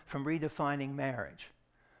come from redefining marriage.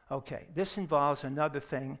 Okay, this involves another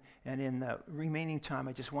thing, and in the remaining time,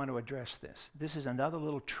 I just want to address this. This is another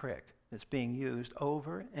little trick that's being used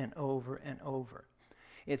over and over and over.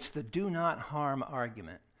 It's the do not harm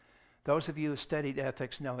argument. Those of you who studied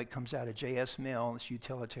ethics know it comes out of J.S. Mill's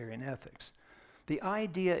utilitarian ethics. The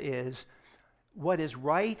idea is what is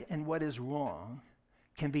right and what is wrong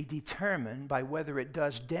can be determined by whether it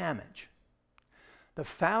does damage. The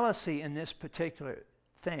fallacy in this particular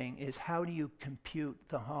thing is how do you compute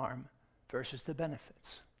the harm versus the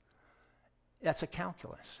benefits? That's a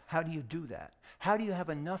calculus. How do you do that? How do you have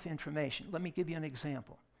enough information? Let me give you an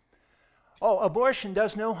example. Oh, abortion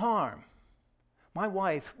does no harm. My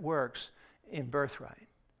wife works in Birthright.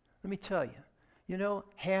 Let me tell you, you know,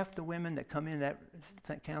 half the women that come in that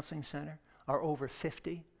counseling center are over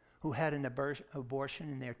 50 who had an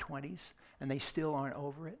abortion in their 20s, and they still aren't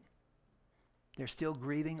over it. They're still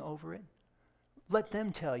grieving over it. Let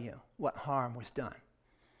them tell you what harm was done.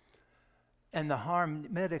 And the harm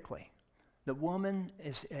medically. The woman,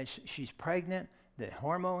 she's pregnant, the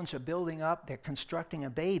hormones are building up, they're constructing a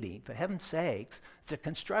baby. For heaven's sakes, it's a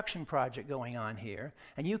construction project going on here,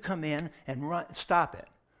 and you come in and stop it.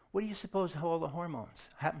 What do you suppose all the hormones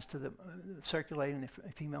happens to the circulating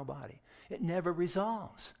the female body? It never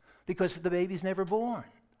resolves because the baby's never born.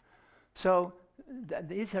 So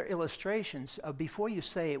these are illustrations of before you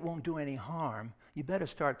say it won't do any harm, you better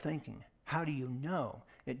start thinking, how do you know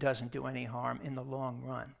it doesn't do any harm in the long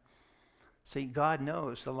run? See, God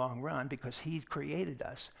knows the long run because He created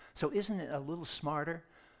us. So isn't it a little smarter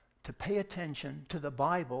to pay attention to the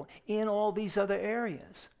Bible in all these other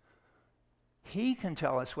areas? He can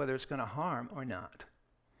tell us whether it's going to harm or not.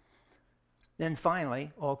 Then finally,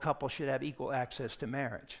 all couples should have equal access to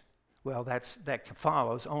marriage. Well, that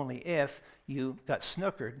follows only if you got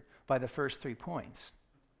snookered by the first 3 points.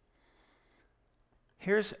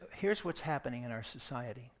 Here's what's happening in our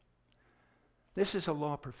society. This is a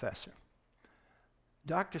law professor.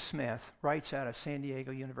 Dr. Smith writes out of San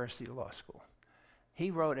Diego University Law School. He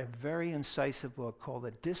wrote a very incisive book called The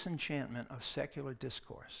Disenchantment of Secular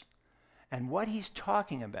Discourse. And what he's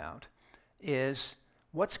talking about is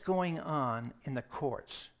what's going on in the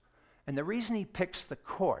courts. And the reason he picks the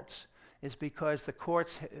courts is because the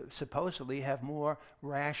courts supposedly have more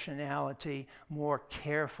rationality, more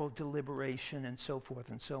careful deliberation, and so forth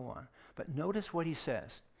and so on. But notice what he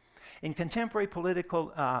says. In contemporary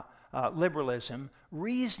political liberalism,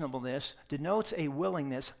 reasonableness denotes a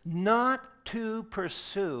willingness not to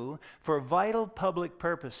pursue for vital public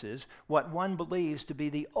purposes what one believes to be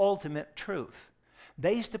the ultimate truth,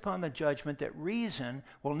 based upon the judgment that reason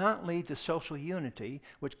will not lead to social unity,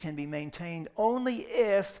 which can be maintained only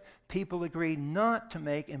if people agree not to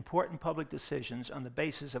make important public decisions on the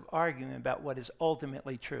basis of arguing about what is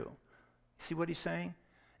ultimately true. See what he's saying?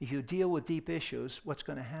 If you deal with deep issues, what's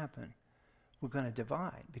going to happen? We're going to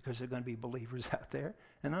divide because there are going to be believers out there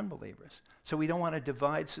and unbelievers. So we don't want to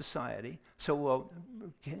divide society, so we'll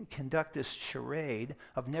conduct this charade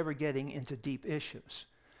of never getting into deep issues.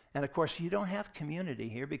 And of course, you don't have community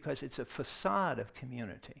here because it's a facade of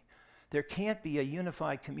community. There can't be a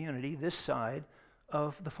unified community this side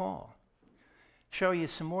of the fall. Show you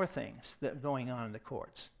some more things that are going on in the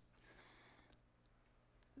courts.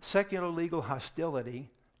 Secular legal hostility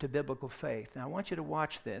to biblical faith. Now, I want you to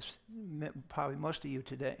watch this. Probably most of you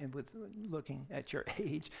today, with looking at your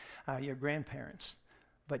age, your grandparents.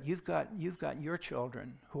 But you've got your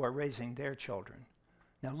children who are raising their children.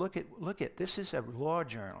 Now, look at this is a law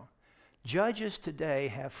journal. Judges today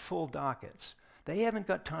have full dockets. They haven't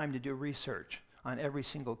got time to do research on every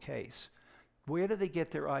single case. Where do they get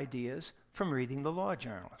their ideas? From reading the law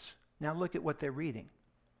journals. Now, look at what they're reading.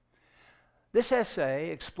 This essay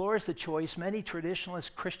explores the choice many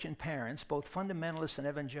traditionalist Christian parents, both fundamentalist and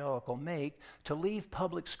evangelical, make to leave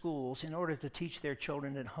public schools in order to teach their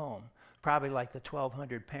children at home, probably like the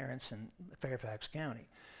 1,200 parents in Fairfax County.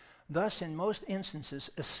 Thus, in most instances,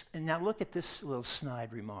 and now look at this little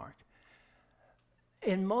snide remark,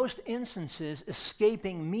 in most instances,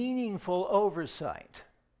 escaping meaningful oversight.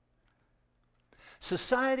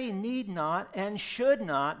 Society need not and should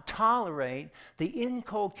not tolerate the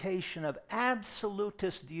inculcation of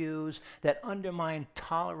absolutist views that undermine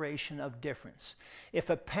toleration of difference.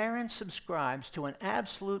 If a parent subscribes to an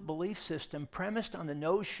absolute belief system premised on the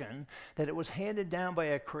notion that it was handed down by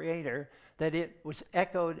a creator, that it was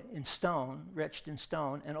echoed in stone, etched in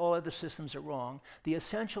stone, and all other systems are wrong, the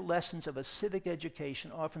essential lessons of a civic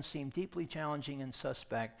education often seem deeply challenging and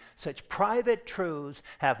suspect. Such private truths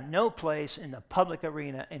have no place in the public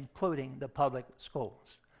arena, including the public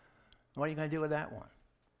schools. What are you going to do with that one?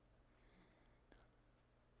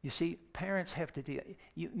 You see, parents have to deal.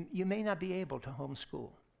 You may not be able to homeschool.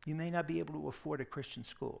 You may not be able to afford a Christian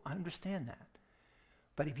school. I understand that.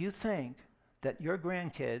 But if you think that your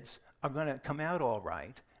grandkids are going to come out all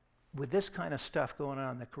right with this kind of stuff going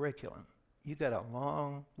on in the curriculum, you got a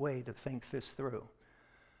long way to think this through.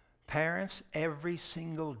 Parents every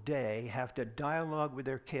single day have to dialogue with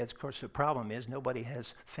their kids. Of course, the problem is nobody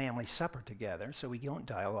has family supper together, so we don't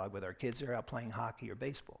dialogue with our kids. They're out playing hockey or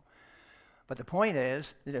baseball. But the point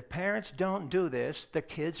is that if parents don't do this, the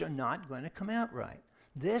kids are not going to come out right.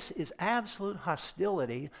 This is absolute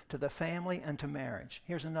hostility to the family and to marriage.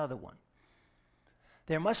 Here's another one.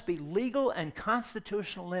 There must be legal and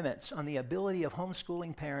constitutional limits on the ability of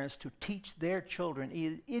homeschooling parents to teach their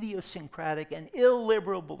children idiosyncratic and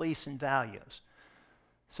illiberal beliefs and values.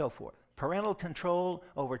 So forth. Parental control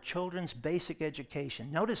over children's basic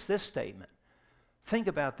education. Notice this statement. Think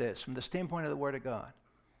about this from the standpoint of the Word of God.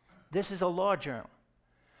 This is a law journal.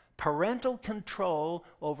 Parental control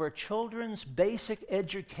over children's basic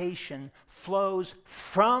education flows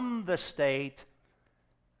from the state.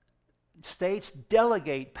 States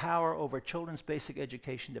delegate power over children's basic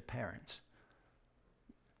education to parents.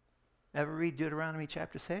 Ever read Deuteronomy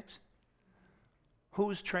chapter 6?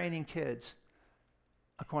 Who's training kids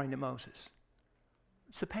according to Moses?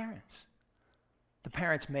 It's the parents. The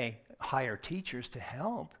parents may hire teachers to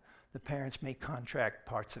help. The parents may contract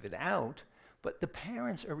parts of it out, but the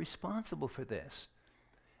parents are responsible for this.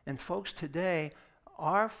 And folks, today,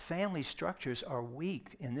 our family structures are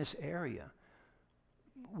weak in this area.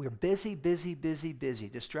 We're busy,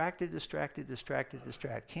 distracted.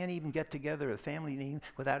 Can't even get together a family meeting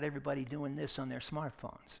without everybody doing this on their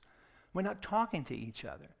smartphones. We're not talking to each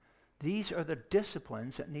other. These are the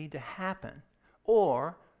disciplines that need to happen,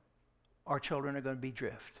 or our children are going to be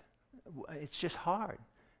drift. It's just hard.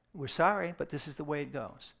 We're sorry, but this is the way it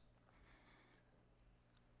goes.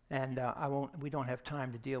 And we don't have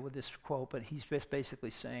time to deal with this quote, but he's just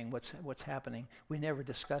basically saying what's happening. We're never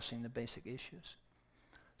discussing the basic issues.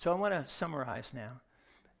 So I want to summarize now.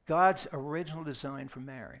 God's original design for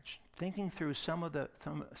marriage. Thinking through some of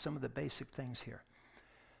the basic things here.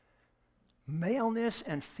 Maleness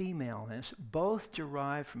and femaleness both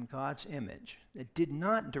derive from God's image. It did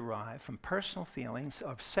not derive from personal feelings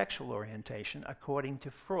of sexual orientation, according to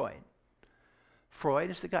Freud. Freud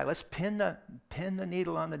is the guy. Let's pin the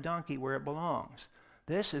needle on the donkey where it belongs.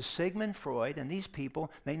 This is Sigmund Freud, and these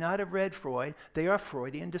people may not have read Freud. They are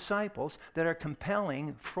Freudian disciples that are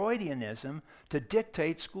compelling Freudianism to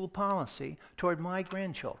dictate school policy toward my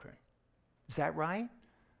grandchildren. Is that right?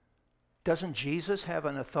 Doesn't Jesus have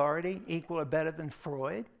an authority equal or better than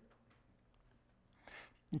Freud?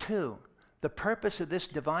 And 2, the purpose of this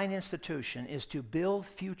divine institution is to build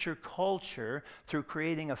future culture through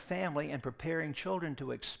creating a family and preparing children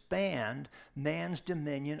to expand man's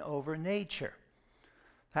dominion over nature.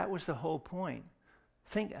 That was the whole point.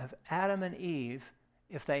 Think of Adam and Eve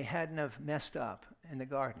if they hadn't have messed up in the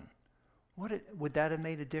garden. Would that have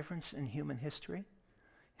made a difference in human history?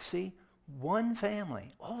 See, one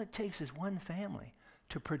family, all it takes is one family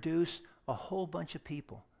to produce a whole bunch of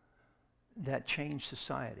people that change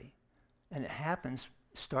society. And it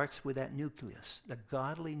starts with that nucleus, the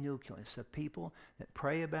godly nucleus of people that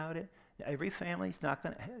pray about it. Every family's not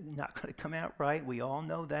going to come out right. We all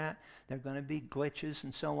know that. There are going to be glitches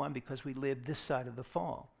and so on because we live this side of the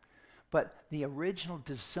fall. But the original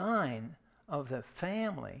design of the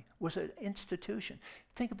family was an institution.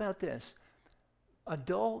 Think about this.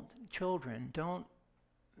 Adult children don't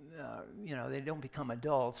become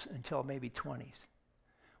adults until maybe 20s.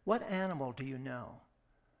 What animal do you know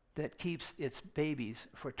that keeps its babies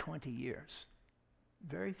for 20 years?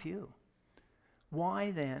 Very few.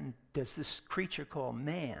 Why then does this creature called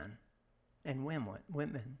man and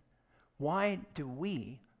women, why do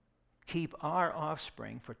we keep our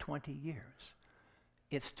offspring for 20 years?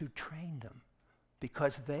 It's to train them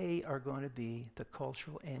because they are going to be the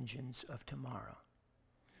cultural engines of tomorrow.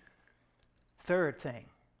 Third thing,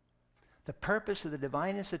 the purpose of the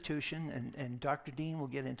divine institution, and Dr. Dean will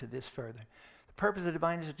get into this further, the purpose of the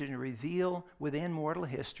divine is to reveal within mortal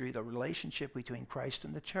history the relationship between Christ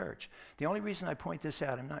and the church. The only reason I point this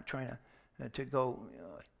out, I'm not trying to go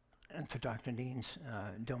into Dr. Dean's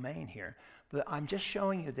domain here, but I'm just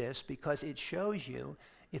showing you this because it shows you,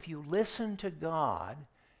 if you listen to God,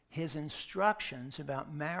 his instructions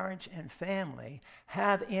about marriage and family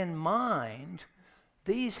have in mind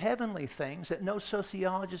these heavenly things that no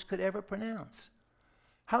sociologist could ever pronounce.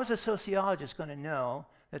 How is a sociologist going to know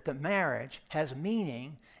that the marriage has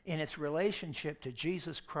meaning in its relationship to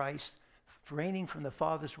Jesus Christ reigning from the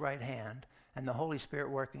Father's right hand and the Holy Spirit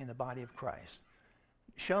working in the body of Christ?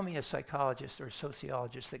 Show me a psychologist or a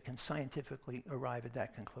sociologist that can scientifically arrive at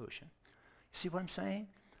that conclusion. See what I'm saying?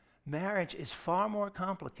 Marriage is far more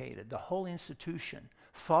complicated, the whole institution,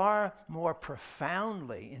 far more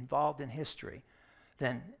profoundly involved in history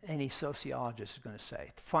than any sociologist is going to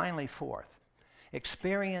say. Finally, fourth,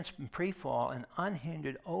 experience in pre-fall an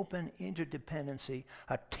unhindered, open interdependency,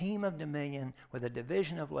 a team of dominion with a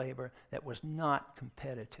division of labor that was not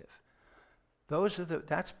competitive.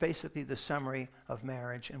 That's basically the summary of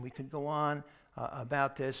marriage, and we could go on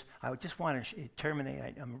about this. I just want to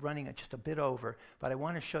terminate. I'm running it just a bit over, but I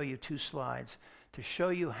want to show you 2 slides to show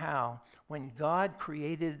you how, when God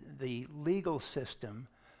created the legal system,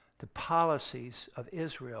 the policies of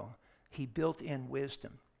Israel, he built in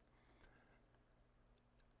wisdom.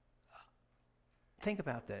 Think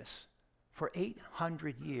about this. For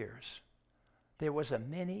 800 years, there was a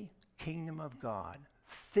mini kingdom of God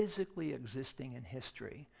physically existing in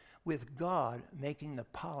history, with God making the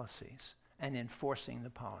policies and enforcing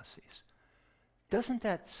the policies. Doesn't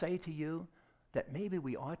that say to you that maybe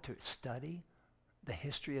we ought to study the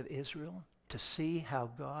history of Israel to see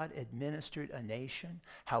how God administered a nation,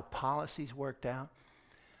 how policies worked out?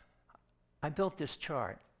 I built this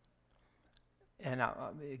chart, and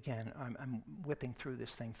I'm whipping through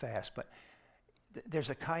this thing fast, but there's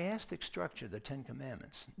a chiastic structure, the 10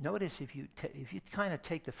 Commandments. Notice if you kind of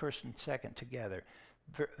take the first and second together,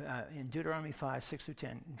 in Deuteronomy 5, 6 through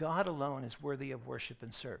 10, God alone is worthy of worship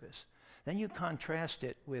and service. Then you contrast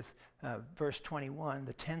it with verse 21,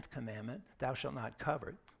 the 10th commandment, thou shalt not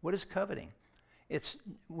covet. What is coveting? It's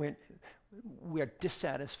we're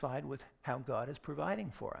dissatisfied with how God is providing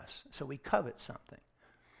for us, so we covet something.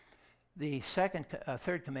 The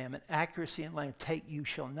third commandment, accuracy and length, you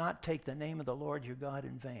shall not take the name of the Lord your God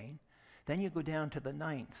in vain. Then you go down to the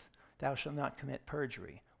 9th, thou shalt not commit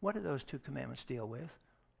perjury. What do those 2 commandments deal with?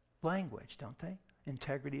 Language, don't they?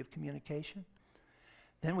 Integrity of communication.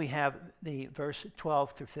 Then we have the verse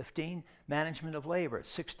 12 through 15, management of labor.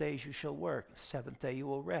 6 days you shall work, 7th day you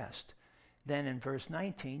will rest. Then in verse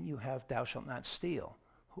 19 you have thou shalt not steal.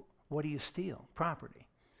 What do you steal? Property.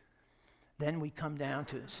 Then we come down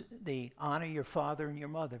to the honor your father and your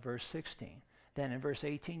mother, verse 16. Then in verse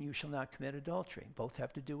 18, you shall not commit adultery. Both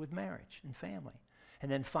have to do with marriage and family. And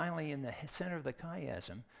then finally, in the center of the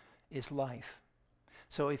chiasm is life.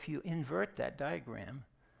 So if you invert that diagram,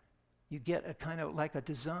 you get a kind of like a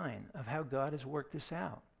design of how God has worked this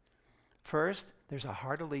out. First, there's a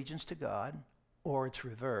heart allegiance to God, or its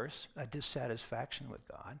reverse, a dissatisfaction with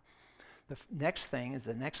God. The next thing is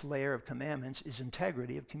the next layer of commandments is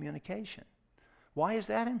integrity of communication. Why is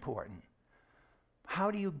that important?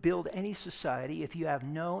 How do you build any society if you have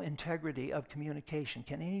no integrity of communication?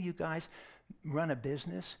 Can any of you guys run a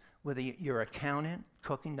business with your accountant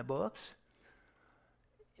cooking the books?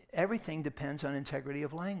 Everything depends on integrity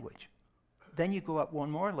of language. Then you go up one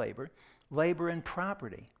more labor and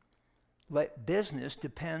property. Business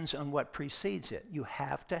depends on what precedes it. You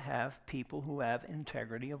have to have people who have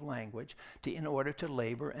integrity of language in order to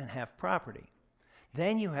labor and have property.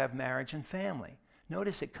 Then you have marriage and family.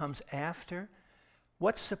 Notice it comes after.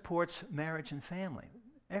 What supports marriage and family?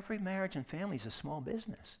 Every marriage and family is a small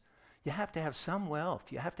business. You have to have some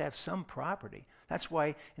wealth. You have to have some property. That's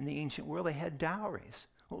why in the ancient world they had dowries.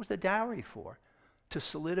 What was the dowry for? To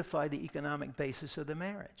solidify the economic basis of the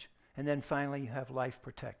marriage. And then finally, you have life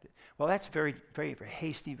protected. Well, that's very, very, very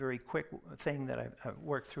hasty, very quick thing that I've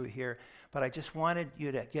worked through here. But I just wanted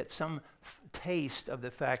you to get some taste of the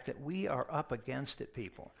fact that we are up against it,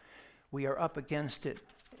 people. We are up against it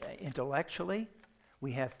intellectually.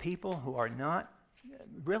 We have people who are not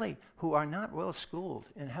well schooled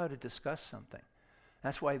in how to discuss something.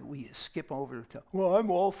 That's why we skip over to, well, I'm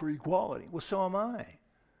all for equality. Well, so am I.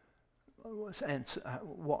 And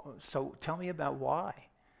so tell me about why.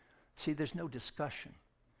 See, there's no discussion.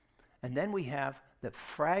 And then we have the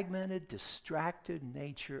fragmented, distracted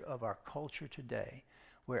nature of our culture today,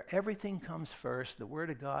 where everything comes first, the Word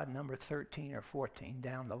of God, number 13 or 14,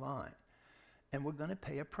 down the line. And we're going to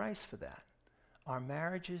pay a price for that. Our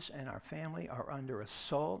marriages and our family are under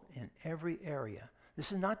assault in every area.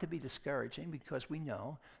 This is not to be discouraging because we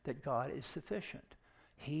know that God is sufficient.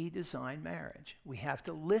 He designed marriage. We have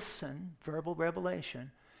to listen, verbal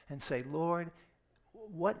revelation, and say, Lord,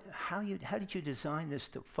 how did you design this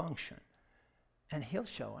to function? And he'll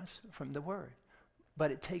show us from the Word.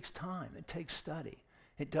 But it takes time. It takes study.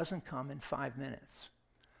 It doesn't come in 5 minutes.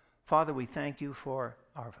 Father, we thank you for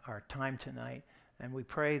our time tonight, and we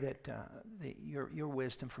pray that your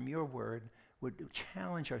wisdom from your Word would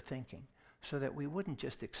challenge our thinking so that we wouldn't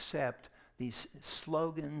just accept these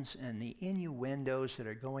slogans and the innuendos that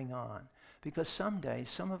are going on. Because someday,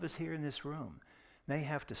 some of us here in this room may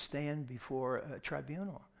have to stand before a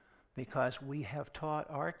tribunal because we have taught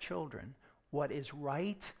our children what is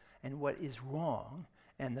right and what is wrong,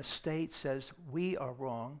 and the state says we are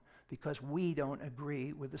wrong because we don't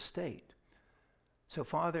agree with the state. So,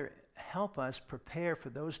 Father, help us prepare for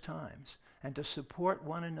those times and to support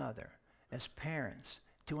one another as parents,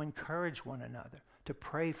 to encourage one another, to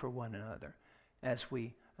pray for one another as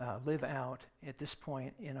we live out at this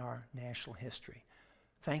point in our national history.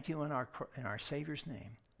 Thank you in our Savior's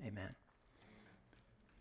name. Amen.